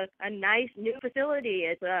built a nice new facility.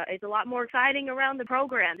 It's a lot more exciting around the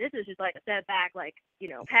program. This is just a setback,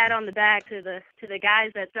 pat on the back to the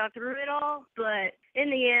guys that stuck through it all. But in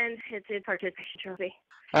the end, it's a participation trophy.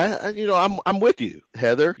 I'm with you,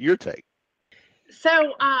 Heather. Your take.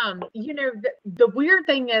 So, the weird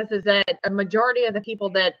thing is that a majority of the people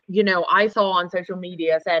that, I saw on social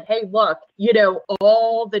media said, hey, look,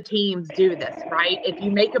 all the teams do this, right? If you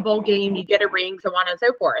make a bowl game, you get a ring, so on and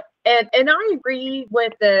so forth. And I agree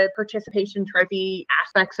with the participation trophy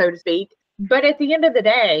aspect, so to speak. But at the end of the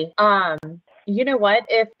day, you know what?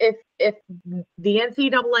 If the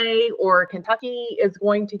NCAA or Kentucky is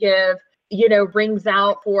going to give rings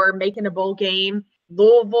out for making a bowl game,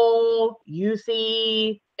 Louisville,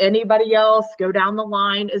 UC, anybody else go down the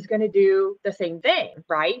line is going to do the same thing,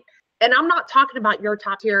 right? And I'm not talking about your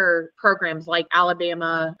top tier programs like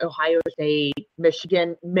Alabama, Ohio State,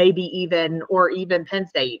 Michigan, maybe even Penn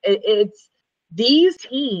State. It's these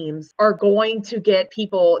teams are going to get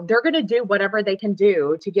people, they're going to do whatever they can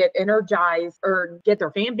do to get energized or get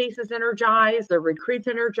their fan bases energized, their recruits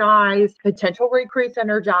energized, potential recruits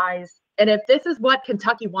energized. And if this is what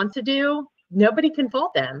Kentucky wants to do, nobody can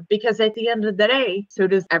fault them because at the end of the day, so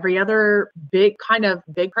does every other big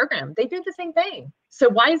program. They do the same thing. So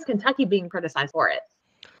why is Kentucky being criticized for it?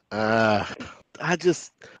 I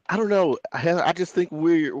don't know. I just think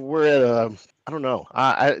we're at a, I don't know.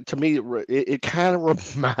 To me, it kind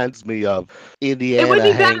of reminds me of Indiana. It would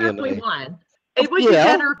be better if we won. It would be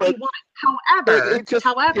better if we won.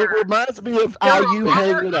 However, it reminds me of IU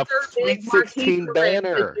hanging a Sweet 16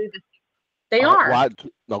 banner. They are.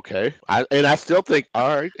 Okay. I still think,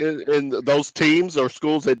 all right, and those teams or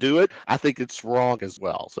schools that do it, I think it's wrong as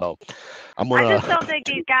well. So I just don't think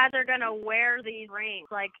these guys are going to wear these rings.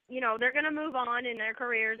 They're going to move on in their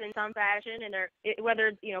careers in some fashion, and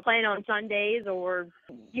whether, playing on Sundays or,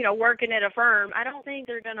 working at a firm, I don't think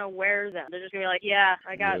they're going to wear them. They're just going to be like, yeah,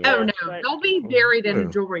 I got Oh, this, no. They'll be buried in a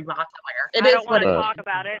jewelry box somewhere. I don't want to talk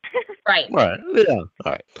about it. Right. Right. Yeah.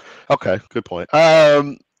 All right. Okay. Good point.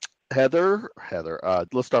 Heather,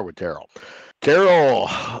 let's start with Daryl.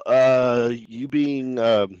 Daryl, you being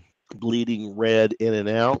bleeding red in and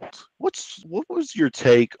out. What was your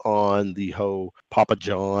take on the whole Papa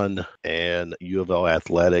John and U of L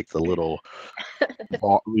athletic, the little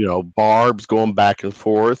barbs going back and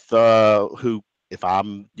forth? Who, if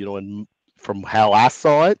I'm, from how I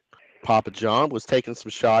saw it, Papa John was taking some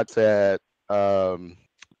shots at the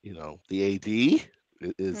AD.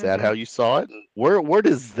 Is that how you saw it? Where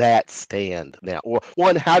does that stand now? Or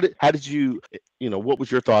one, how did you, what was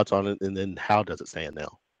your thoughts on it, and then how does it stand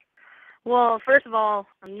now? Well, first of all,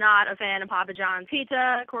 I'm not a fan of Papa John's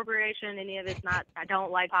Pizza Corporation. Any of it's not. I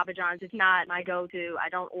don't like Papa John's. It's not my go-to. I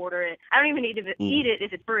don't order it. I don't even need to eat it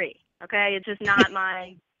if it's free. Okay, it's just not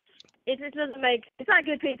my. It just doesn't make. It's not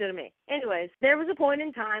good pizza to me. Anyways, there was a point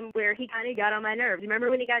in time where he kind of got on my nerves.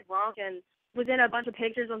 Remember when he got drunk and was in a bunch of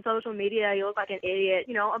pictures on social media? He looked like an idiot.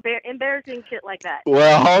 Embarrassing shit like that.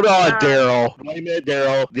 Well, hold on, Daryl. Wait a minute,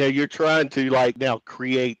 Daryl. Yeah, you're trying to now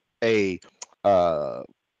create a.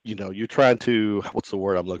 You're trying to, what's the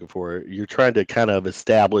word I'm looking for? You're trying to kind of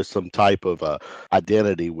establish some type of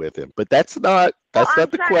identity with him, but that's not the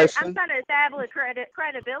question. I'm trying to establish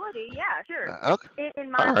credibility. Yeah, sure. Okay.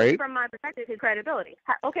 From my perspective, his credibility.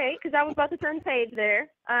 Okay, because I was about to turn the page there.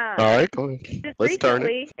 All right, go ahead. Just Let's turn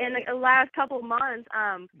it. In the last couple of months,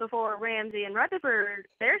 before Ramsey and Rutherford,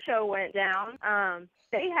 their show went down,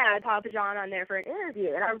 they had Papa John on there for an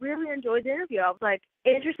interview, and I really enjoyed the interview. I was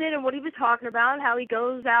interested in what he was talking about, how he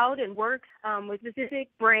goes out and works with specific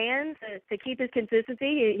brands to keep his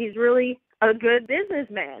consistency. He's really a good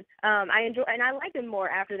businessman. I liked him more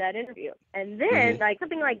after that interview. And then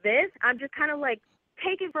something like this, I'm just kind of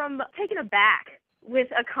taken aback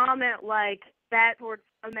with a comment like that towards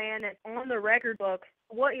a man that's on the record book.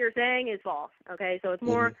 What you're saying is false. Okay, so it's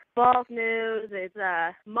more false news. It's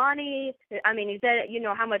money. I mean, he said,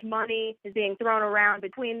 how much money is being thrown around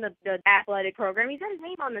between the athletic program. He said his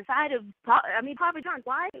name on the side of, Papa John.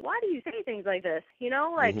 Why do you say things like this?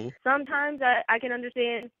 Sometimes I can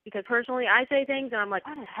understand, because personally I say things and I'm like,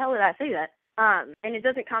 why the hell did I say that? And it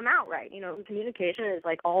doesn't come out right. Communication is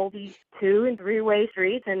like all these 2- and 3-way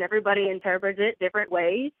streets, and everybody interprets it different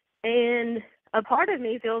ways. And a part of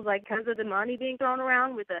me feels like, because of the money being thrown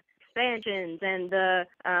around with the expansions and the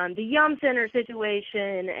Yum Center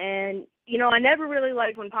situation, and I never really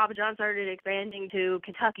liked when Papa John started expanding to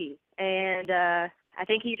Kentucky, and I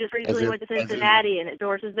think he just recently went to Cincinnati and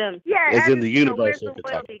endorses them. Yeah, as in the University of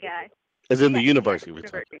Kentucky. Guy. As in the University of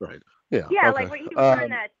Kentucky, right? Yeah. Yeah, okay. like when he was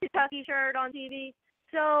wearing that Kentucky shirt on TV.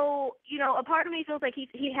 So, a part of me feels like he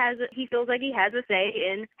feels like he has a say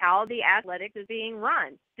in how the athletics is being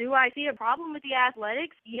run. Do I see a problem with the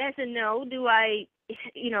athletics? Yes and no. Do I,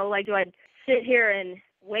 do I sit here and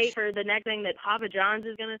wait for the next thing that Papa John's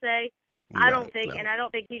is going to say? I don't think, and I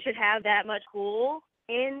don't think he should have that much pull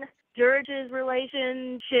in George's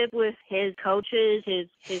relationship with his coaches, his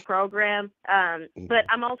program. But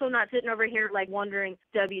I'm also not sitting over here wondering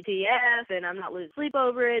WTF, and I'm not losing sleep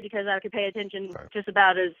over it, because I could pay attention just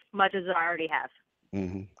about as much as I already have.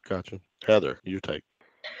 Gotcha. Heather, your take.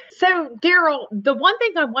 So, Daryl, the one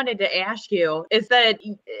thing I wanted to ask you is that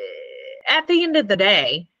at the end of the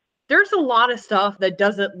day, there's a lot of stuff that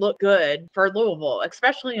doesn't look good for Louisville,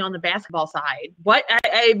 especially on the basketball side.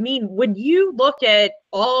 I mean, when you look at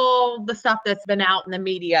all the stuff that's been out in the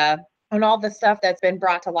media and all the stuff that's been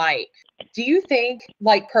brought to light, do you think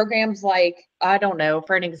programs I don't know,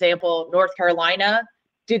 for an example, North Carolina,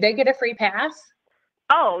 do they get a free pass?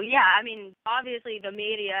 Oh, yeah. I mean, obviously the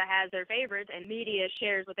media has their favorites, and media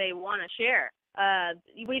shares what they want to share.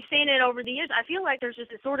 We've seen it over the years. I feel like there's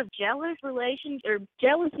just a sort of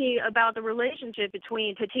jealousy about the relationship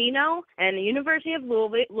between Pitino and the University of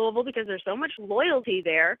Louisville, because there's so much loyalty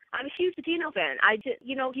there. I'm a huge Pitino fan.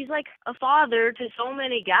 He's like a father to so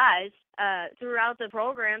many guys throughout the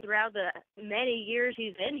program, throughout the many years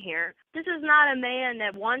he's been here. This is not a man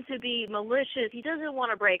that wants to be malicious. He doesn't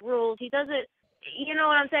want to break rules. He doesn't. You know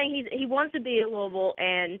what I'm saying? He wants to be at Louisville,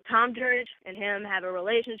 and Tom George and him have a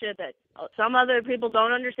relationship that some other people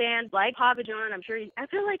don't understand, like Papa John. I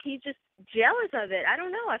feel like he's just jealous of it. I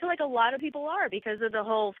don't know. I feel like a lot of people are, because of the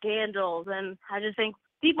whole scandals, and I just think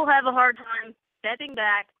people have a hard time stepping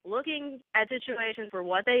back, looking at situations for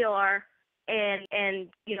what they are, and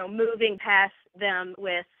moving past them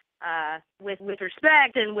with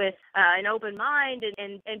respect and with an open mind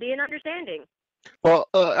and being understanding. Well,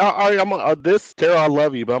 Daryl, I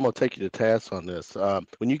love you, but I'm gonna take you to task on this.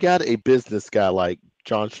 When you got a business guy like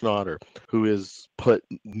John Schnatter, who has put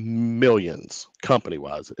millions,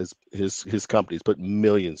 company-wise, his company's put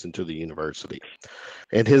millions into the university.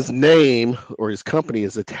 And his name or his company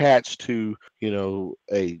is attached to,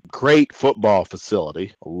 a great football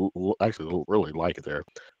facility. Actually, really like it there.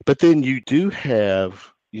 But then you do have,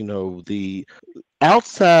 the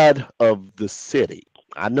outside of the city.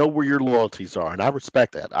 I know where your loyalties are, and I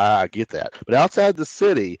respect that. I get that. But outside the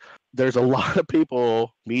city, there's a lot of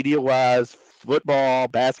people, media-wise, football,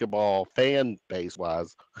 basketball, fan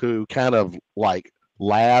base-wise, who kind of like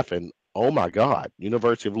laugh and, oh my God,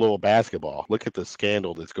 University of Louisville basketball. Look at the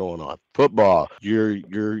scandal that's going on. Football,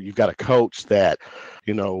 you've got a coach that,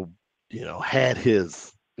 had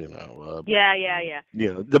his, the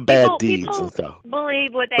bad deeds people and stuff.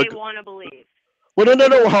 Believe what they want to believe. Well,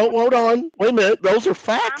 no, hold on. Wait a minute. Those are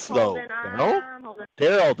facts, though. I'm holding.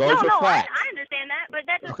 Daryl, those are facts. I understand that, but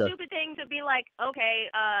that's a stupid thing to be like, okay,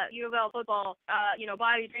 U of L football,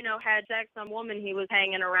 Bobby Trino had sex with some woman he was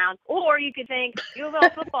hanging around. Or you could think, U of L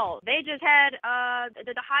football, they just had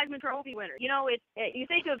the Heisman Trophy winner. You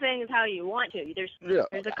think of things how you want to. There's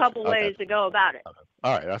a couple ways to go about it. Okay.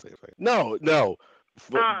 All right, I see. No.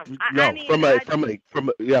 From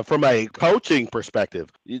a coaching perspective,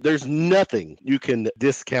 there's nothing you can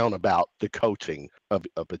discount about the coaching of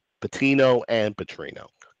Pitino and Petrino.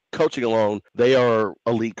 Coaching alone, they are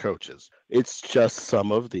elite coaches. It's just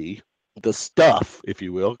some of the stuff, if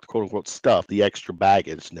you will, quote unquote stuff, the extra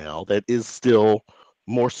baggage now that is still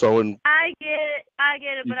more so in. I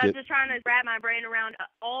get it, but I'm just trying to wrap my brain around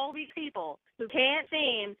all these people who can't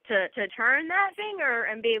seem to turn that finger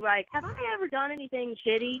and be like, have I ever done anything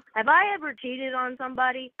shitty? Have I ever cheated on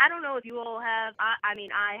somebody? I don't know if you all have. I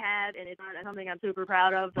mean, I have, and it's not something I'm super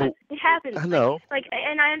proud of, but it happens. I know.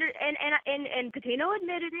 And Pitino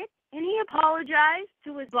admitted it, and he apologized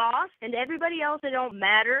to his boss and everybody else that don't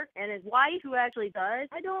matter, and his wife who actually does.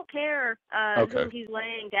 I don't care who he's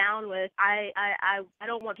laying down with. I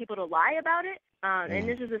don't want people to lie about it. And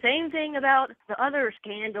this is the same thing about the other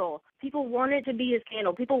scandal. People want it to be a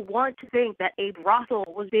scandal. People want to think that a brothel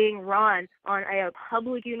was being run on a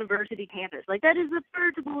public university campus. Like, that is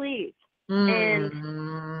absurd to believe. And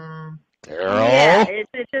Daryl,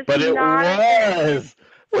 it's just but it was.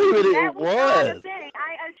 Wait a minute, it was. Not a thing.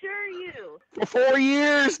 I assure you. For 4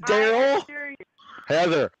 years, Daryl. I assure you.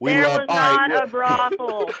 Heather, there was not a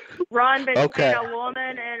brothel run between a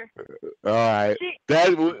woman and. All right,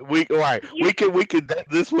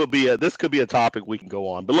 This could be a topic we can go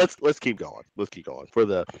on, but let's keep going. Let's keep going for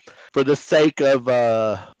the sake of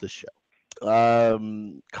the show.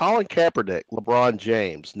 Colin Kaepernick, LeBron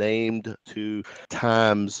James named to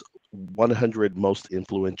Time's 100 most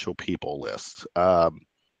influential people list. Colin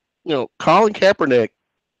Kaepernick,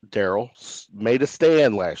 Daryl, made a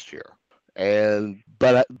stand last year.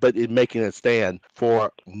 But in making a stand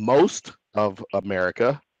for most of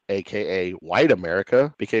America, aka white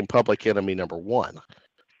America, became public enemy number one.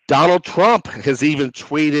 Donald Trump has even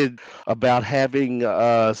tweeted about having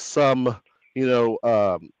I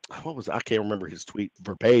can't remember his tweet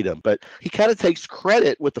verbatim, but he kind of takes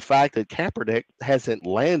credit with the fact that Kaepernick hasn't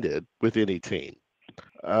landed with any team.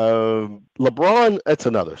 LeBron, that's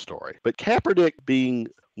another story. But Kaepernick being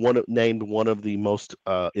named one of the most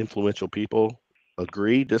influential people,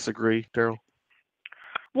 agree, disagree, Daryl?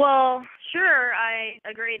 Well, sure, I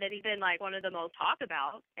agree that he's been like one of the most talked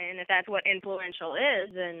about, and if that's what influential is,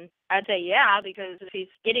 then I'd say yeah, because if he's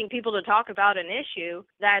getting people to talk about an issue,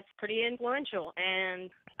 that's pretty influential. And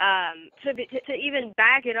to even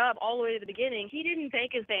back it up all the way to the beginning, he didn't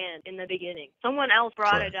take his stand in the beginning. Someone else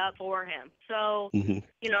brought it up for him. So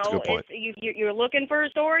you're looking for a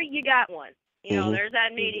story, you got one. There's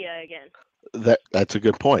that media again. That's a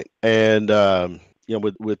good point. And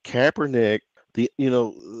with Kaepernick,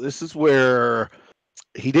 this is where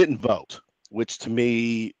he didn't vote, which to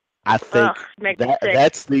me, I think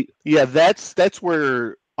that's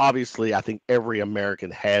where obviously I think every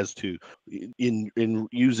American has to, in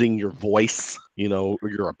using your voice, or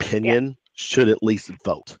your opinion, should at least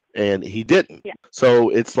vote, and he didn't. Yeah. So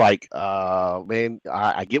it's like, man,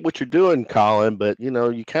 I get what you're doing, Colin, but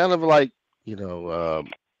you kind of like,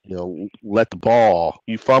 let the ball,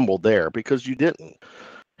 you fumbled there because you didn't.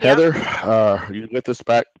 Heather, are you with us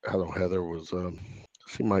back? I don't know. Heather was,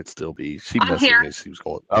 she might still be. She messaged me. She was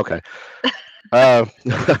going, okay. Yeah,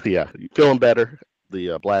 you feeling better?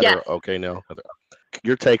 The bladder, okay now? Heather,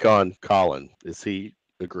 your take on Colin, is he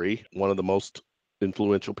agree? One of the most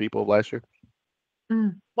influential people of last year?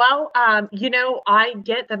 Well, I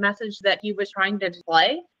get the message that he was trying to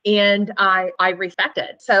display, and I respect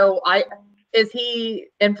it. So is he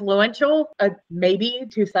influential? Maybe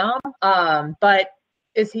to some, but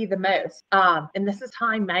is he the most? And this is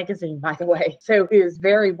Time Magazine, by the way, so he is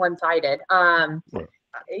very one-sided.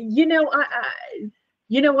 You know,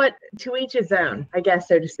 you know what? To each his own, I guess,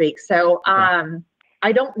 so to speak. So,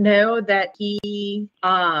 I don't know that he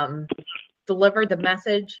delivered the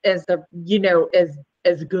message as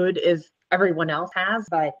as good as everyone else has,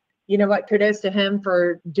 but you know what? Kudos to him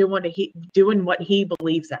for doing what he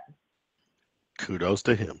believes in. Kudos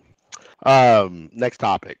to him. Next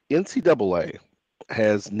topic. NCAA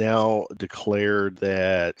has now declared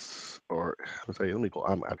that, or let me pull.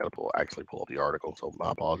 I got to actually pull up the article, so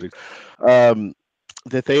my apologies.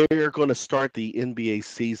 That they are going to start the NBA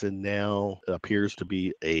season now. It appears to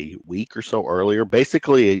be a week or so earlier.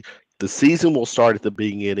 Basically, the season will start at the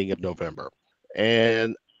beginning of November.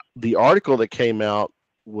 And the article that came out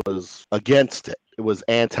was against it. It was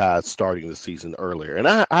anti starting the season earlier. And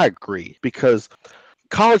I agree, because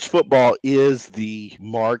college football is the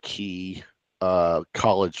marquee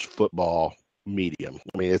college football medium.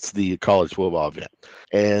 I mean, it's the college football event,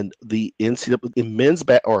 and the NCAA in men's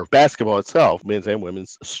or basketball itself, men's and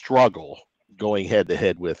women's, struggle going head to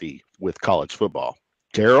head with college football.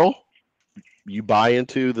 Daryl, you buy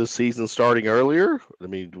into the season starting earlier? I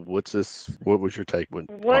mean, what was your take on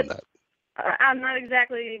that? I'm not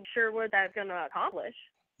exactly sure what that's going to accomplish.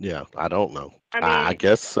 Yeah, I don't know. I mean, I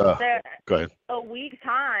guess. Go ahead. A week's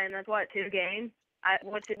time. That's what, 2 games.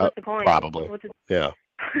 What's the point? Probably. Yeah.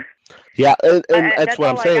 Yeah, and that's what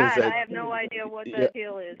I'm saying. I have no idea what the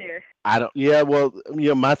appeal is here. I don't. Yeah, well,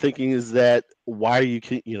 my thinking is that why are you,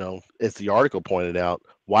 as the article pointed out,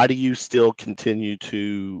 why do you still continue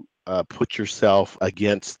to put yourself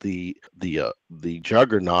against the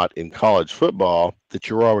juggernaut in college football that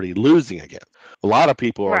you're already losing against? A lot of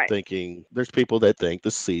people are thinking. There's people that think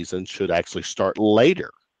the season should actually start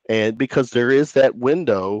later, and because there is that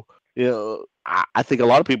window, I think a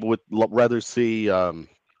lot of people would rather see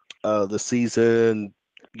the season,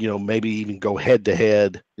 maybe even go head to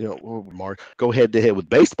head, go head to head with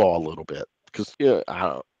baseball a little bit, because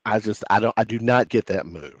I do not get that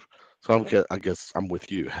move. So I guess I'm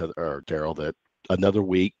with you, Heather or Daryl, that another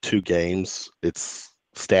week, 2 games, it's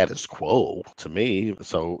status quo to me.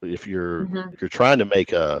 So if you're trying to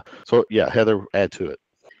make Heather, add to it.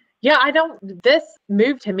 Yeah, this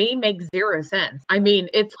move to me makes 0 sense. I mean,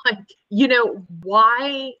 it's like,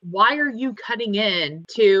 why are you cutting in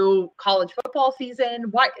to college football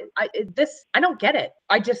season? I don't get it.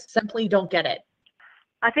 I just simply don't get it.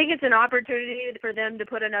 I think it's an opportunity for them to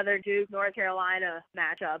put another Duke, North Carolina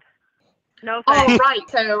matchup. No thanks. Oh, right.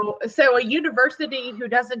 So a university who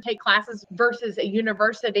doesn't take classes versus a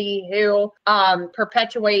university who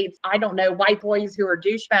perpetuates, I don't know, white boys who are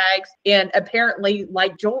douchebags and apparently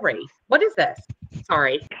like jewelry. What is this?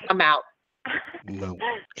 Sorry, I'm out. No,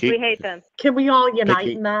 we hate them. Can we all unite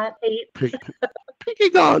in that hate?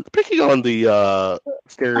 Picking on the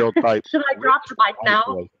stereotype. Should I drop the mic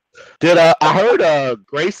now? I heard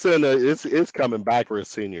Grayson is coming back for his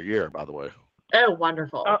senior year, by the way. Oh,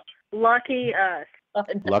 wonderful. Lucky us.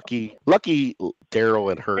 Lucky Daryl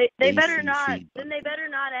and her. They better not. Then they better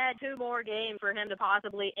not add 2 more games for him to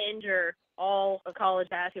possibly injure all of college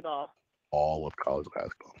basketball. All of college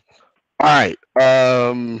basketball. All right.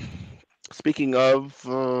 Speaking of,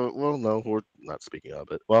 no, we're not speaking of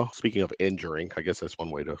it. Well, speaking of injuring, I guess that's one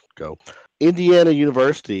way to go. Indiana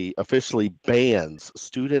University officially bans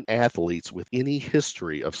student athletes with any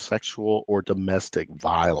history of sexual or domestic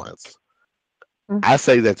violence. I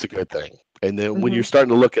say that's a good thing. And then when you're starting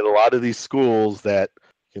to look at a lot of these schools that,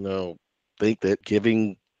 think that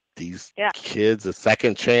giving these kids a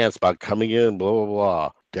second chance by coming in, blah, blah,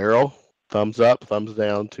 blah. Daryl, thumbs up, thumbs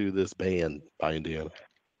down to this ban by Indiana.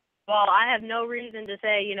 Well, I have no reason to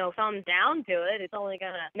say, thumbs down to it. It's only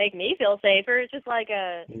going to make me feel safer. It's just like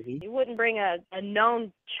you wouldn't bring a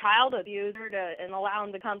known child abuser and allow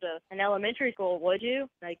him to come to an elementary school, would you?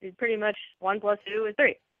 Like, it's pretty much 1 + 2 is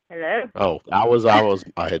 3. Hello? Oh, I was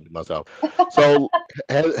ahead of myself. So,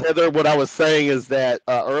 Heather, what I was saying is that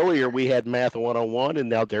earlier we had math 101, and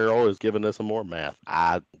now Daryl is giving us some more math.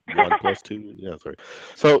 1 + 2, yeah, 3.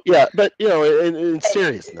 So, yeah, but in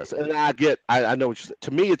seriousness, and I know what you're saying.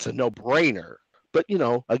 To me, it's a no-brainer. But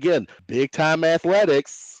again, big time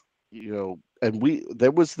athletics. And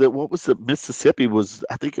Mississippi was,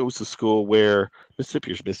 I think it was the school where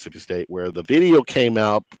Mississippi State, where the video came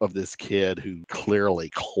out of this kid who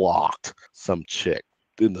clearly clocked some chick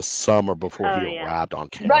in the summer before he arrived on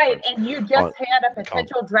campus. Right, and you just had a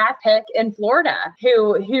potential draft pick in Florida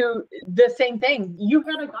who the same thing. You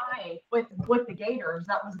had a guy with the Gators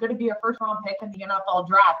that was going to be a first round pick in the NFL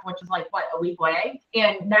draft, which is like what, a week away,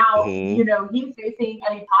 and now he's facing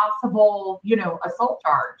a possible assault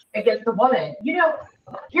charge against the woman.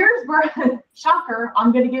 Here's where, shocker,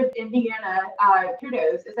 I'm going to give Indiana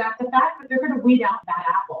kudos, is that the fact that they're going to weed out bad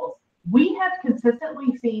apples. We have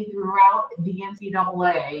consistently seen throughout the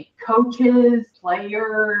NCAA, coaches,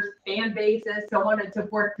 players, fan bases, so on and so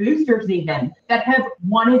forth, boosters even, that have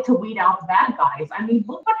wanted to weed out the bad guys. I mean,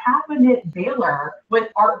 look what happened at Baylor with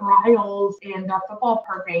Art Briles and their football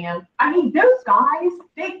program. I mean, those guys,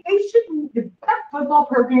 they shouldn't, that football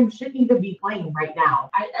program shouldn't even be playing right now.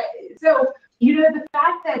 So the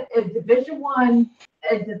fact that a Division One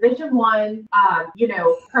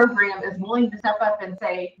program is willing to step up and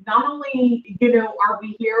say, not only, are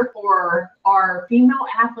we here for our female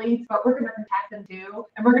athletes, but we're going to protect them too,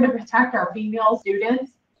 and we're going to protect our female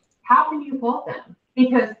students. How can you fault them?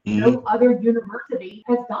 Because no other university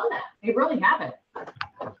has done that. They really haven't.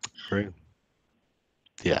 Great.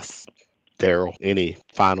 Yes. Daryl, any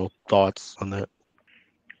final thoughts on that?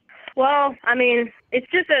 Well, I mean, it's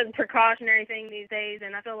just a precautionary thing these days,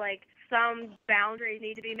 and I feel like some boundaries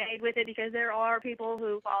need to be made with it because there are people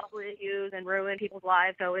who falsely accuse and ruin people's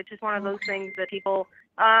lives. So it's just one of those things that people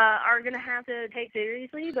are going to have to take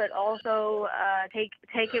seriously, but also take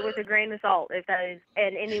it with a grain of salt if that is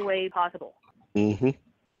in any way possible.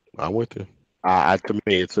 I'm with you. To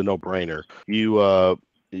me, it's a no-brainer. You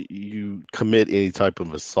commit any type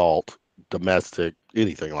of assault, domestic,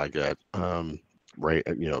 anything like that. Right,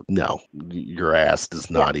 no, your ass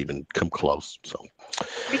does not even come close. So,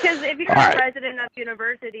 because if you're the president of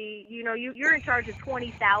university, you're in charge of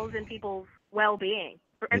 20,000 people's well-being.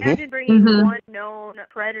 Imagine bringing one known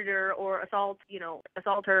predator or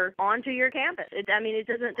assaulter onto your campus. It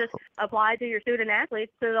doesn't just apply to your student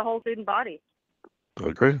athletes, to the whole student body. I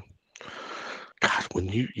agree. Gosh, when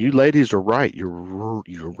you ladies are right, you're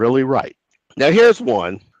really right. Now here's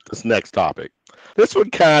one. This next topic. This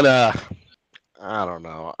one kind of. I don't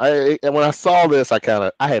know. And when I saw this, I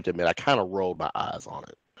have to admit, I kind of rolled my eyes on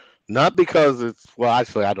it. Not because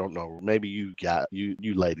actually, I don't know. Maybe you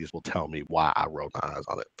ladies will tell me why I rolled my eyes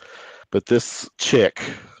on it. But this chick,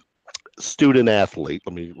 student athlete,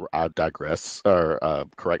 I digress, or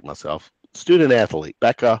correct myself. Student athlete,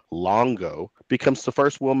 Becca Longo, becomes the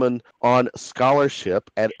first woman on scholarship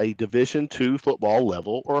at a Division II football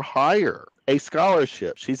level or higher. A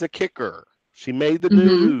scholarship. She's a kicker. She made the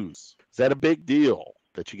news. Is that a big deal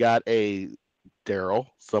that you got Daryl,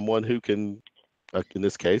 someone who can, in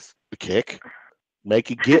this case, kick,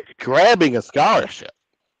 grabbing a scholarship?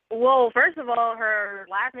 Well, first of all, her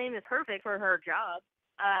last name is perfect for her job.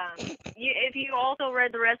 If you also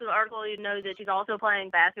read the rest of the article, you'd know that she's also playing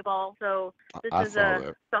basketball. So this is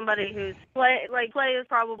somebody who's plays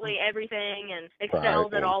probably everything and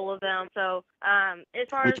excels at all of them. So as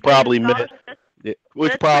far as she probably has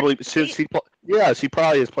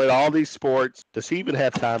played all these sports. Does she even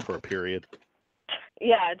have time for a period?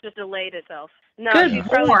 Yeah, it just delayed itself. No, Good she's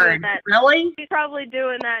probably doing that. Really? She's probably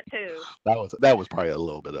doing that too. That was probably a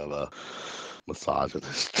little bit of a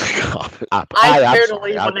misogynist comment. I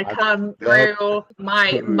totally want to come through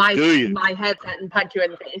my headset and punch you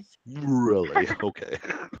in the face. Really? Okay.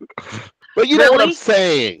 But you know what I'm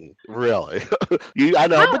saying, really. I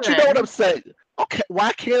know, but you know what I'm saying. Okay,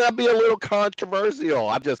 why can't I be a little controversial?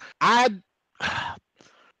 A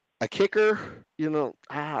kicker,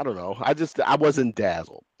 I don't know. I wasn't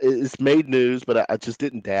dazzled. It's made news, but I just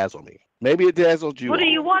didn't dazzle me. Maybe it dazzled you. What do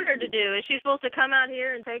you want her to do? Is she supposed to come out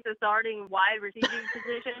here and take the starting wide receiving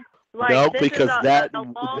position? No, because that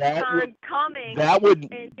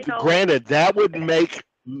would make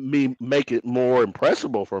it more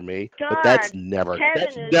impressible for me. God, but that's never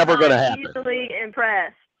going to happen. Easily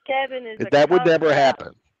impressed. Kevin is that would never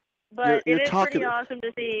happen. But it is pretty awesome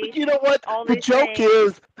to see. But you know what? The joke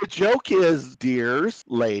is, dears,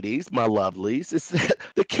 ladies, my lovelies, is that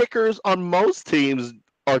the kickers on most teams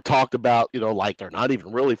are talked about, like they're not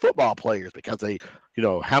even really football players because they,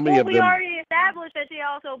 how many of them. We already established that she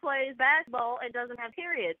also plays basketball and doesn't have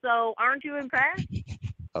periods. So aren't you impressed?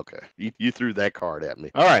 Okay, you threw that card at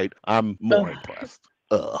me. All right, I'm more impressed.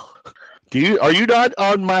 Are you not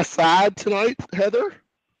on my side tonight, Heather?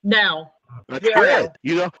 No. That's good.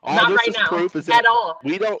 All not this right is now, proof is at that all.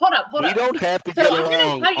 We don't. Hold up. We don't have to get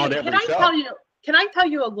along on every show. Can I tell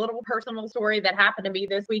you a little personal story that happened to me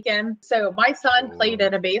this weekend? So my son played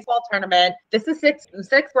in a baseball tournament. This is sixth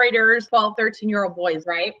graders, 12, 13-year-old boys,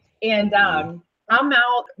 right? And I'm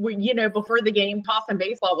out, before the game tossing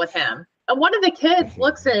baseball with him. And one of the kids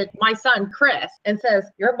looks at my son, Chris, and says,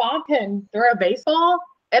 your mom can throw a baseball?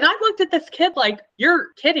 And I looked at this kid like,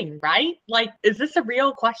 you're kidding, right? Like, is this a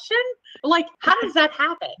real question? Like, how does that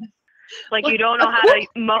happen? Like, you don't know how to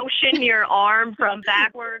motion your arm from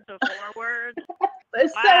backwards to forwards?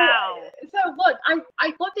 Wow. So look,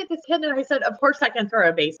 I looked at this kid and I said, of course I can throw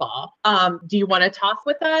a baseball. Do you want to toss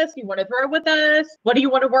with us? Do you want to throw with us? What do you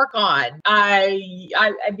want to work on? I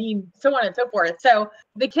mean, so on and so forth. So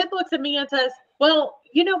the kid looks at me and says, well,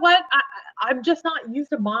 you know what? I'm just not used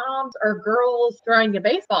to moms or girls throwing a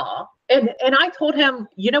baseball. And I told him,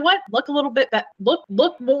 you know what? Look a little bit,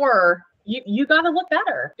 look more. You got to look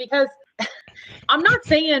better, because I'm not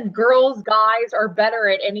saying girls, guys are better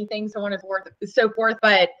at anything, so on and so forth,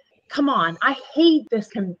 but come on, I hate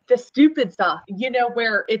this stupid stuff,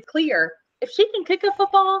 where it's clear. If she can kick a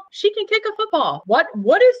football, she can kick a football. What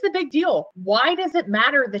is the big deal? Why does it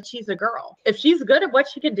matter that she's a girl? If she's good at what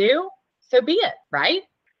she can do, so be it, right?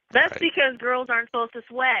 That's because girls aren't supposed to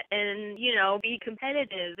sweat and, be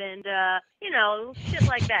competitive and, shit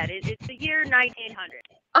like that. It's the year 1900.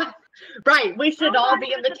 Right. We should all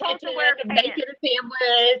be in the kitchen making a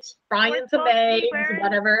sandwich, frying some eggs,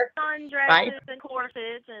 whatever. Sundresses and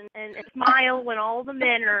corsets and smile when all the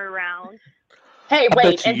men are around. Hey,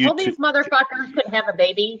 wait. Until these motherfuckers can have a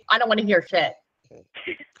baby, I don't want to hear shit.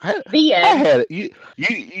 The end. I had you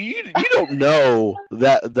don't know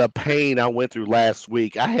that the pain I went through last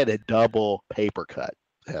week. I had a double paper cut,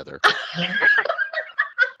 Heather.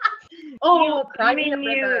 Oh, I mean,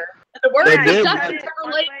 the word is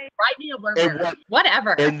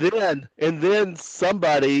whatever. And then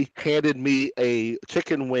somebody handed me a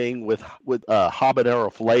chicken wing with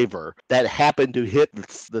habanero flavor that happened to hit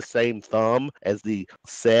the same thumb as the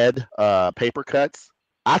said paper cuts.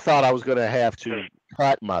 I thought I was going to have to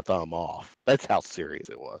cut my thumb off. That's how serious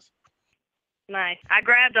it was. Nice. I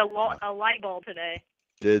grabbed a light bulb today.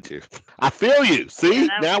 Did you? I feel you. See?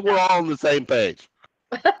 Now we're all on the same page.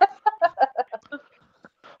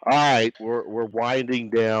 All right, we're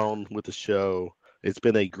winding down with the show. It's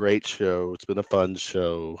been a great show. It's been a fun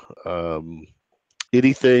show.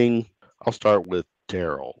 Anything? I'll start with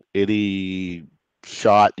Daryl. Any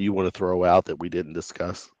shot you want to throw out that we didn't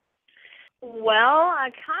discuss? Well, I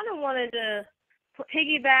kind of wanted to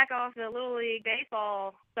piggyback off the Little League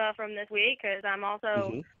baseball stuff from this week, because I'm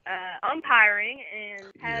also umpiring and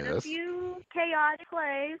had a few chaotic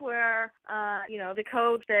plays where, the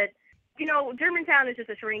coach that, Germantown is just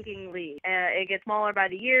a shrinking league. It gets smaller by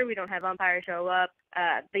the year. We don't have umpires show up.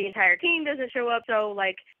 The entire team doesn't show up. So,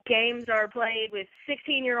 games are played with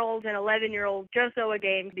 16-year-olds and 11-year-olds just so a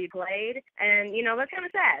game can be played. And, that's kind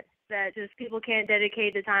of sad that just people can't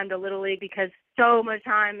dedicate the time to Little League, because so much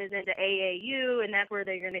time is into AAU, and that's where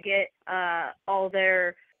they're going to get all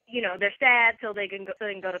their stats so they can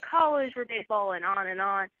go to college for baseball and on and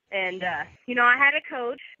on. And, I had a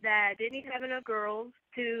coach that didn't even have enough girls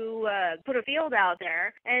to put a field out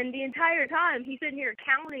there, and the entire time he's sitting here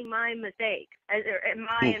counting my mistakes, and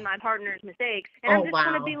my partner's mistakes, and I'm just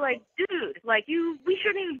gonna be like, dude, we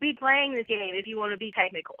shouldn't even be playing this game if you want to be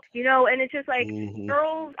technical, and it's just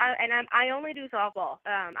girls. I only do softball.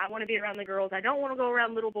 I want to be around the girls. I don't want to go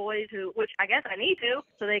around little boys which I guess I need to,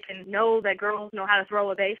 so they can know that girls know how to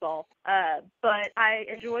throw a baseball. But I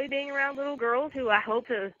enjoy being around little girls who I hope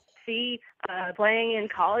to see playing in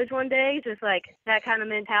college one day, just that kind of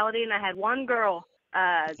mentality. And I had one girl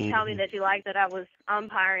tell me that she liked that I was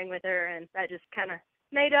umpiring with her, and that just kind of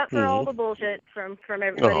made up for all the bullshit from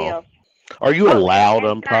everybody else. Are you a loud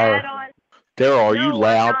umpire? Daryl, are you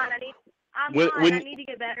loud? I'm not. I need to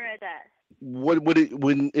get better at that.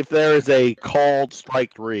 If there is a called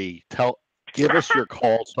strike three, give us your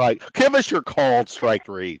called strike. Give us your called strike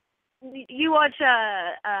three. You watch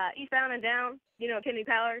Eastbound and Down, Kenny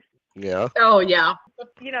Powers? Yeah. Oh, yeah.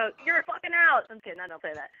 You're fucking out. I'm kidding. I don't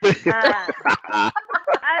say that.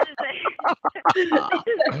 I just say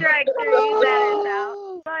strike three, that is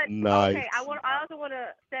out. But, nice. Okay, I also want to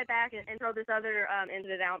step back and throw this other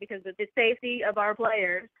incident out, because the safety of our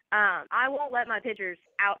players. I won't let my pitchers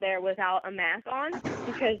out there without a mask on,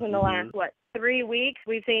 because in the last, 3 weeks,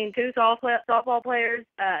 we've seen 2 softball players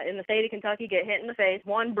in the state of Kentucky get hit in the face.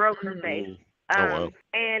 One broke her face.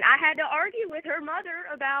 And I had to argue with her mother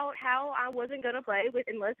about how I wasn't going to play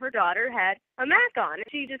unless her daughter had a mask on. And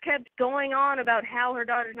she just kept going on about how her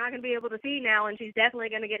daughter's not going to be able to see now, and she's definitely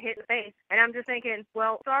going to get hit in the face. And I'm just thinking,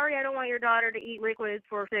 well, sorry, I don't want your daughter to eat liquids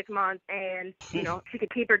for 6 months, and, she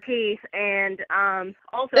could keep her teeth. And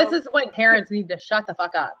also, this is when parents need to shut the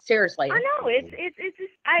fuck up. Seriously. I know. It's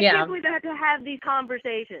just, I can't believe I have to have these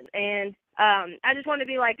conversations. And I just want to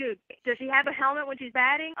be like, dude, does she have a helmet when she's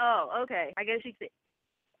batting? Oh, okay. I guess she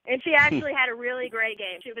And she actually had a really great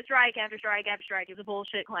game. She was strike after strike after strike. It was a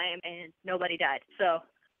bullshit claim, and nobody died. So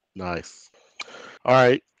Nice. All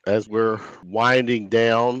right. As we're winding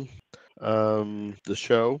down the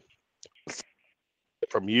show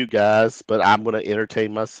from you guys, but I'm going to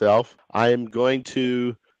entertain myself. I am going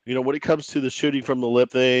to, when it comes to the shooting from the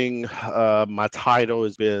lip thing, my title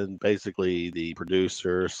has been basically the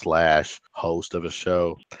producer / host of a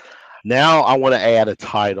show. Now I want to add a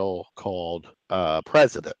title called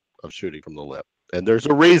President of Shooting from the Lip. And there's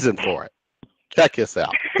a reason for it. Check this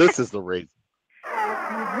out. This is the reason.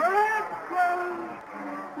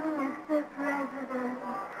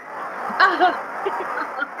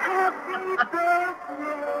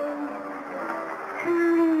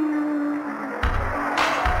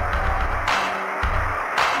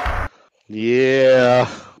 Yeah,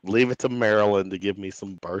 leave it to Marilyn to give me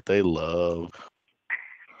some birthday love.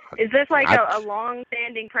 Is this like a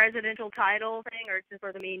long-standing presidential title thing, or is it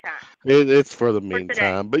for the meantime? It's for the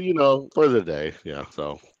meantime, but for the day, yeah.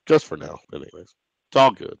 So just for now, anyways, it's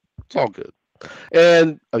all good. It's all good.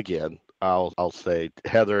 And again, I'll say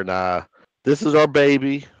Heather and I, this is our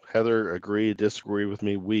baby. Heather agree, disagree with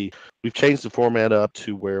me. We've changed the format up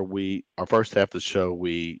to where our first half of the show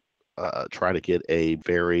we try to get a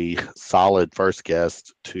very solid first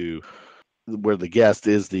guest to where the guest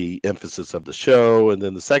is the emphasis of the show, and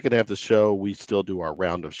then the second half of the show we still do our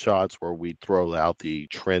round of shots where we throw out the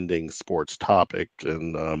trending sports topic.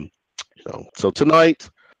 And so tonight,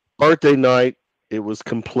 birthday night, it was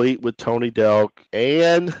complete with Tony Delk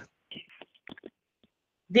and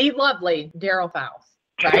the lovely Daryl Foust.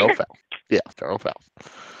 Right? Daryl Foust. Yeah, Daryl Foust.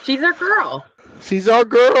 She's our girl. She's our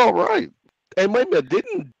girl, right? And wait a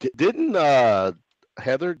minute, didn't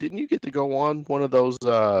Heather, didn't you get to go on one of those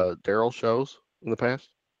Daryl shows in the past?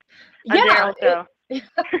 Yeah,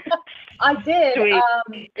 I did.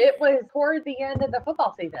 It was toward the end of the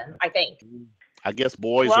football season, I think. I guess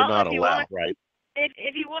boys are not allowed, right?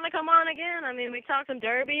 If you want to come on again, I mean, we talk some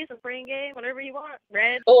derby, some spring game, whatever you want.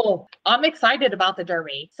 Red. Oh, I'm excited about the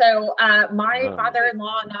derby. So my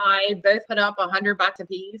father-in-law and I both put up $100 a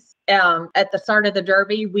piece. At the start of the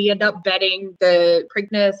derby, we end up betting the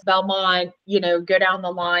Preakness, Belmont, go down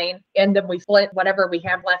the line, and then we split whatever we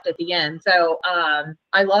have left at the end. So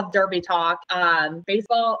I love derby talk.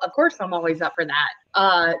 Baseball, of course, I'm always up for that.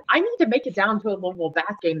 I need to make it down to a Louisville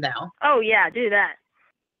Bass game, though. Oh, yeah, do that.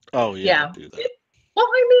 Oh, yeah. Do that. Well,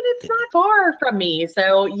 I mean, it's not far from me.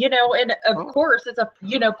 So, and of course, it's a,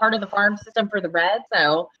 part of the farm system for the Reds.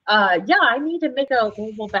 So, yeah, I need to make a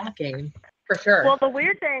Louisville Bass game for sure. Well, the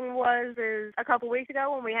weird thing is a couple weeks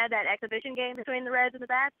ago when we had that exhibition game between the Reds and the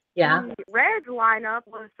Bats. Yeah. The Reds lineup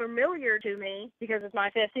was familiar to me because it's my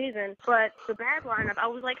 5th season. But the Bats lineup, I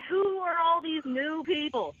was like, who are all these new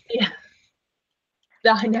people? Yeah.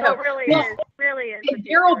 I know. So it really is. Hey,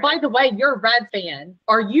 Daryl, by the way, you're a Red fan.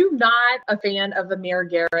 Are you not a fan of Amir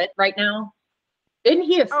Garrett right now? Isn't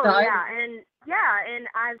he a stud? Oh, and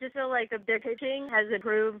I just feel like their pitching has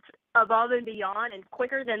improved above and beyond and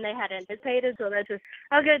quicker than they had anticipated. So that's just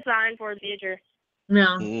a good sign for the future.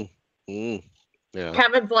 Yeah. Yeah.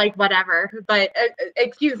 Kevin's like, whatever. But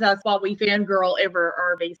excuse us while we fangirl over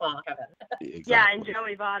our baseball, Kevin. Exactly. Yeah, and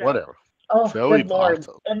Joey Votto. Whatever. Oh, Joey good Lord.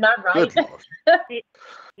 Am I right?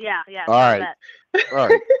 Yeah. All right. All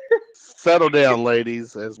right. Settle down,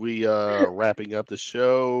 ladies, as we wrapping up the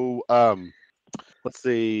show. Let's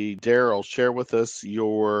see, Daryl, share with us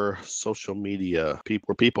your social media,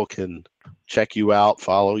 where people can check you out,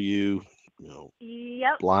 follow you,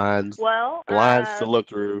 Yep. blinds to look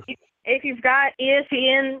through. If you've got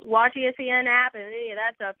ESPN, watch ESPN app and any of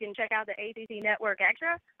that stuff, you can check out the ACC Network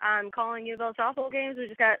Extra. I'm calling you those softball games. We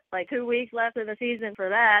just got like 2 weeks left of the season for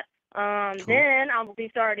that. Cool. Then I'll be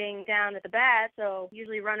starting down at the bat, so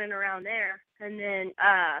usually running around there. And then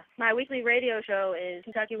my weekly radio show is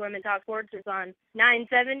Kentucky Women Talk Sports. It's on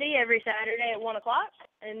 970 every Saturday at 1 o'clock.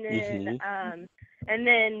 And then and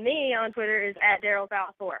then me on Twitter is at Daryl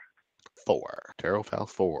Foust 4. Daryl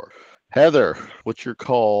Foust 4. Heather, what's your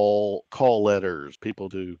call letters? People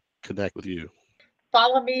to connect with you.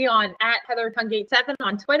 Follow me on at Heather Tungate 7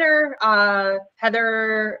 on Twitter,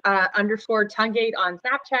 Heather _ Tungate on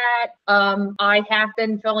Snapchat. I have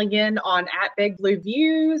been filling in on at Big Blue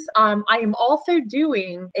Views. I am also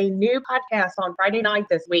doing a new podcast on Friday night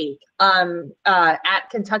this week at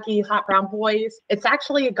Kentucky Hot Brown Boys. It's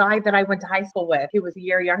actually a guy that I went to high school with who was a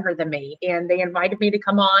year younger than me, and they invited me to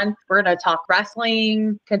come on. We're going to talk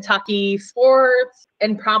wrestling, Kentucky sports,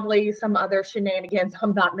 and probably some other shenanigans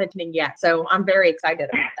I'm not mentioning yet. So I'm very excited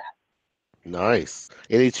about that. Nice.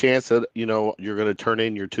 Any chance that you're going to turn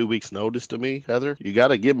in your 2 weeks notice to me, Heather? You got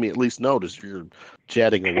to give me at least notice. You're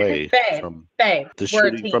jetting away from Babe, the we're a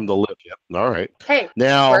shooting team. from the lip. Yep. All right. Hey,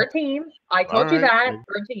 Now, we're a team. I all told you right. that.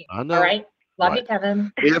 We're a team. I know. All right. Love you, Right.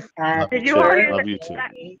 Kevin. If love Did you you too. all hear Love that?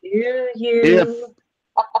 you too. You.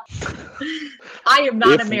 I am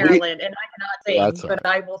not If a we- Maryland, and I cannot That's sing, all but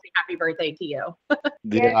I will say happy birthday to you.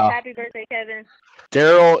 Yes, Yeah. happy birthday, Kevin.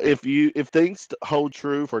 Daryl, if things hold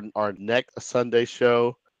true for our next Sunday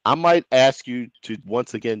show, I might ask you to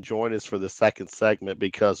once again join us for the second segment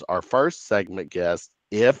because our first segment guest,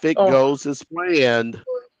 if it Oh. goes as planned,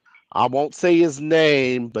 I won't say his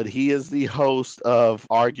name, but he is the host of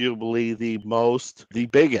arguably the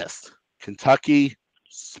biggest Kentucky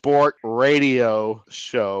sport radio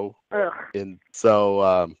show. Ugh. And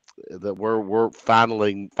so that we're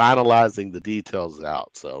finalizing the details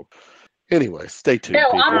out. So anyway, stay tuned, No,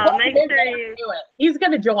 people. I'm Make going sure to you- do it. He's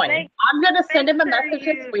going to join. I'm going to send him a make sure message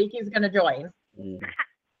this you- week. He's going to join. Mm,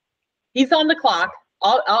 He's on the clock.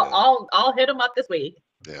 I'll hit him up this week.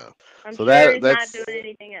 yeah. I'm So sure he's that's not doing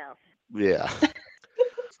anything else. yeah.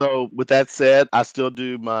 So with that said, I still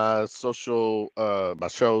do my my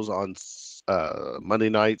shows on Monday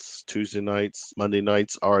nights, Tuesday nights. Monday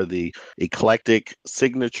nights are the eclectic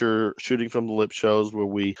signature shooting from the lip shows where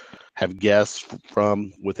we have guests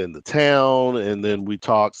from within the town, and then we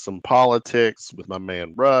talk some politics with my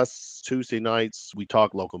man Russ. Tuesday nights we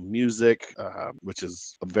talk local music, which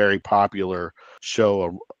is a very popular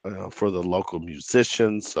show for the local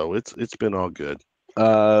musicians. So it's been all good.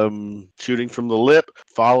 Shooting from the lip,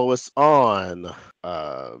 follow us on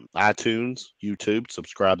iTunes, YouTube,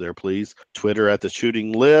 subscribe there please. Twitter at the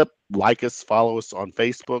shooting lip, like us, follow us on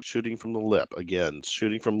Facebook, Shooting from the Lip. Again,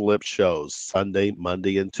 Shooting from the Lip shows Sunday,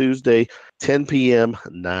 Monday, and Tuesday, 10 p.m.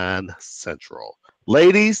 9 Central.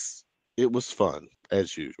 Ladies, it was fun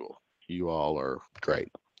as usual. You all are great.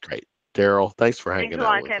 Daryl, thanks for hanging Thanks a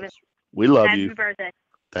out lot, with Kevin. us. We love Happy you. birthday.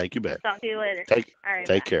 Thank you, babe. Talk to you later. Take All right.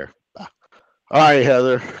 Take bye. care. Bye. All right,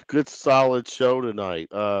 Heather. Good solid show tonight.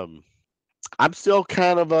 I'm still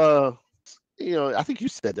kind of I think you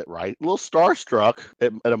said that right. A little starstruck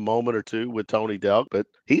at a moment or two with Tony Delk, but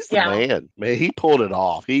he's the man. Man, he pulled it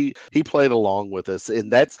off. He played along with us,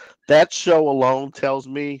 and that show alone tells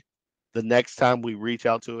me the next time we reach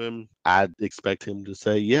out to him, I'd expect him to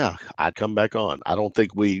say, "Yeah, I'd come back on." I don't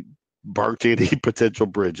think we burnt any potential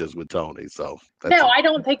bridges with Tony. So No, I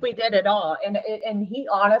don't think we did at all. And he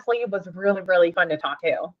honestly was really, really fun to talk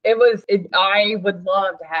to. I would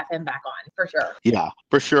love to have him back on for sure. Yeah,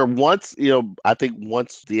 for sure. Once, I think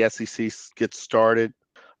once the SEC gets started,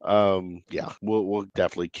 yeah, we'll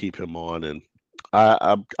definitely keep him on. And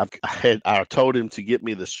I told him to get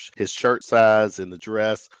me his shirt size and the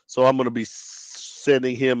dress. So I'm going to be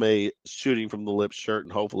sending him a Shooting from the Lip shirt,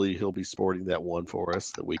 and hopefully he'll be sporting that one for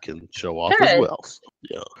us that we can show off as well. So,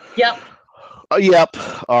 yeah. Yep. Yep.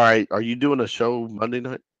 All right. Are you doing a show Monday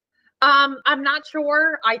night? I'm not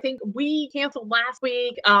sure. I think we canceled last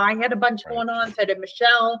week. I had a bunch going on, so did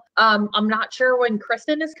Michelle. I'm not sure when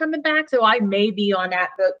Kristen is coming back, so I may be on at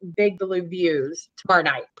the Big Blue Views tomorrow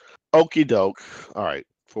night. Okie doke. All right.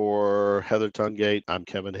 For Heather Tungate, I'm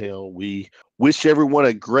Kevin Hale. We wish everyone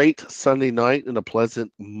a great Sunday night and a pleasant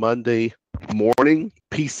Monday morning.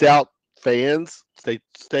 Peace out, fans.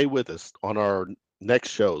 Stay with us on our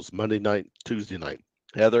next shows, Monday night, Tuesday night.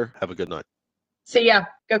 Heather, have a good night. See ya.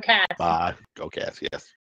 Go Cats. Bye. Go Cats, yes.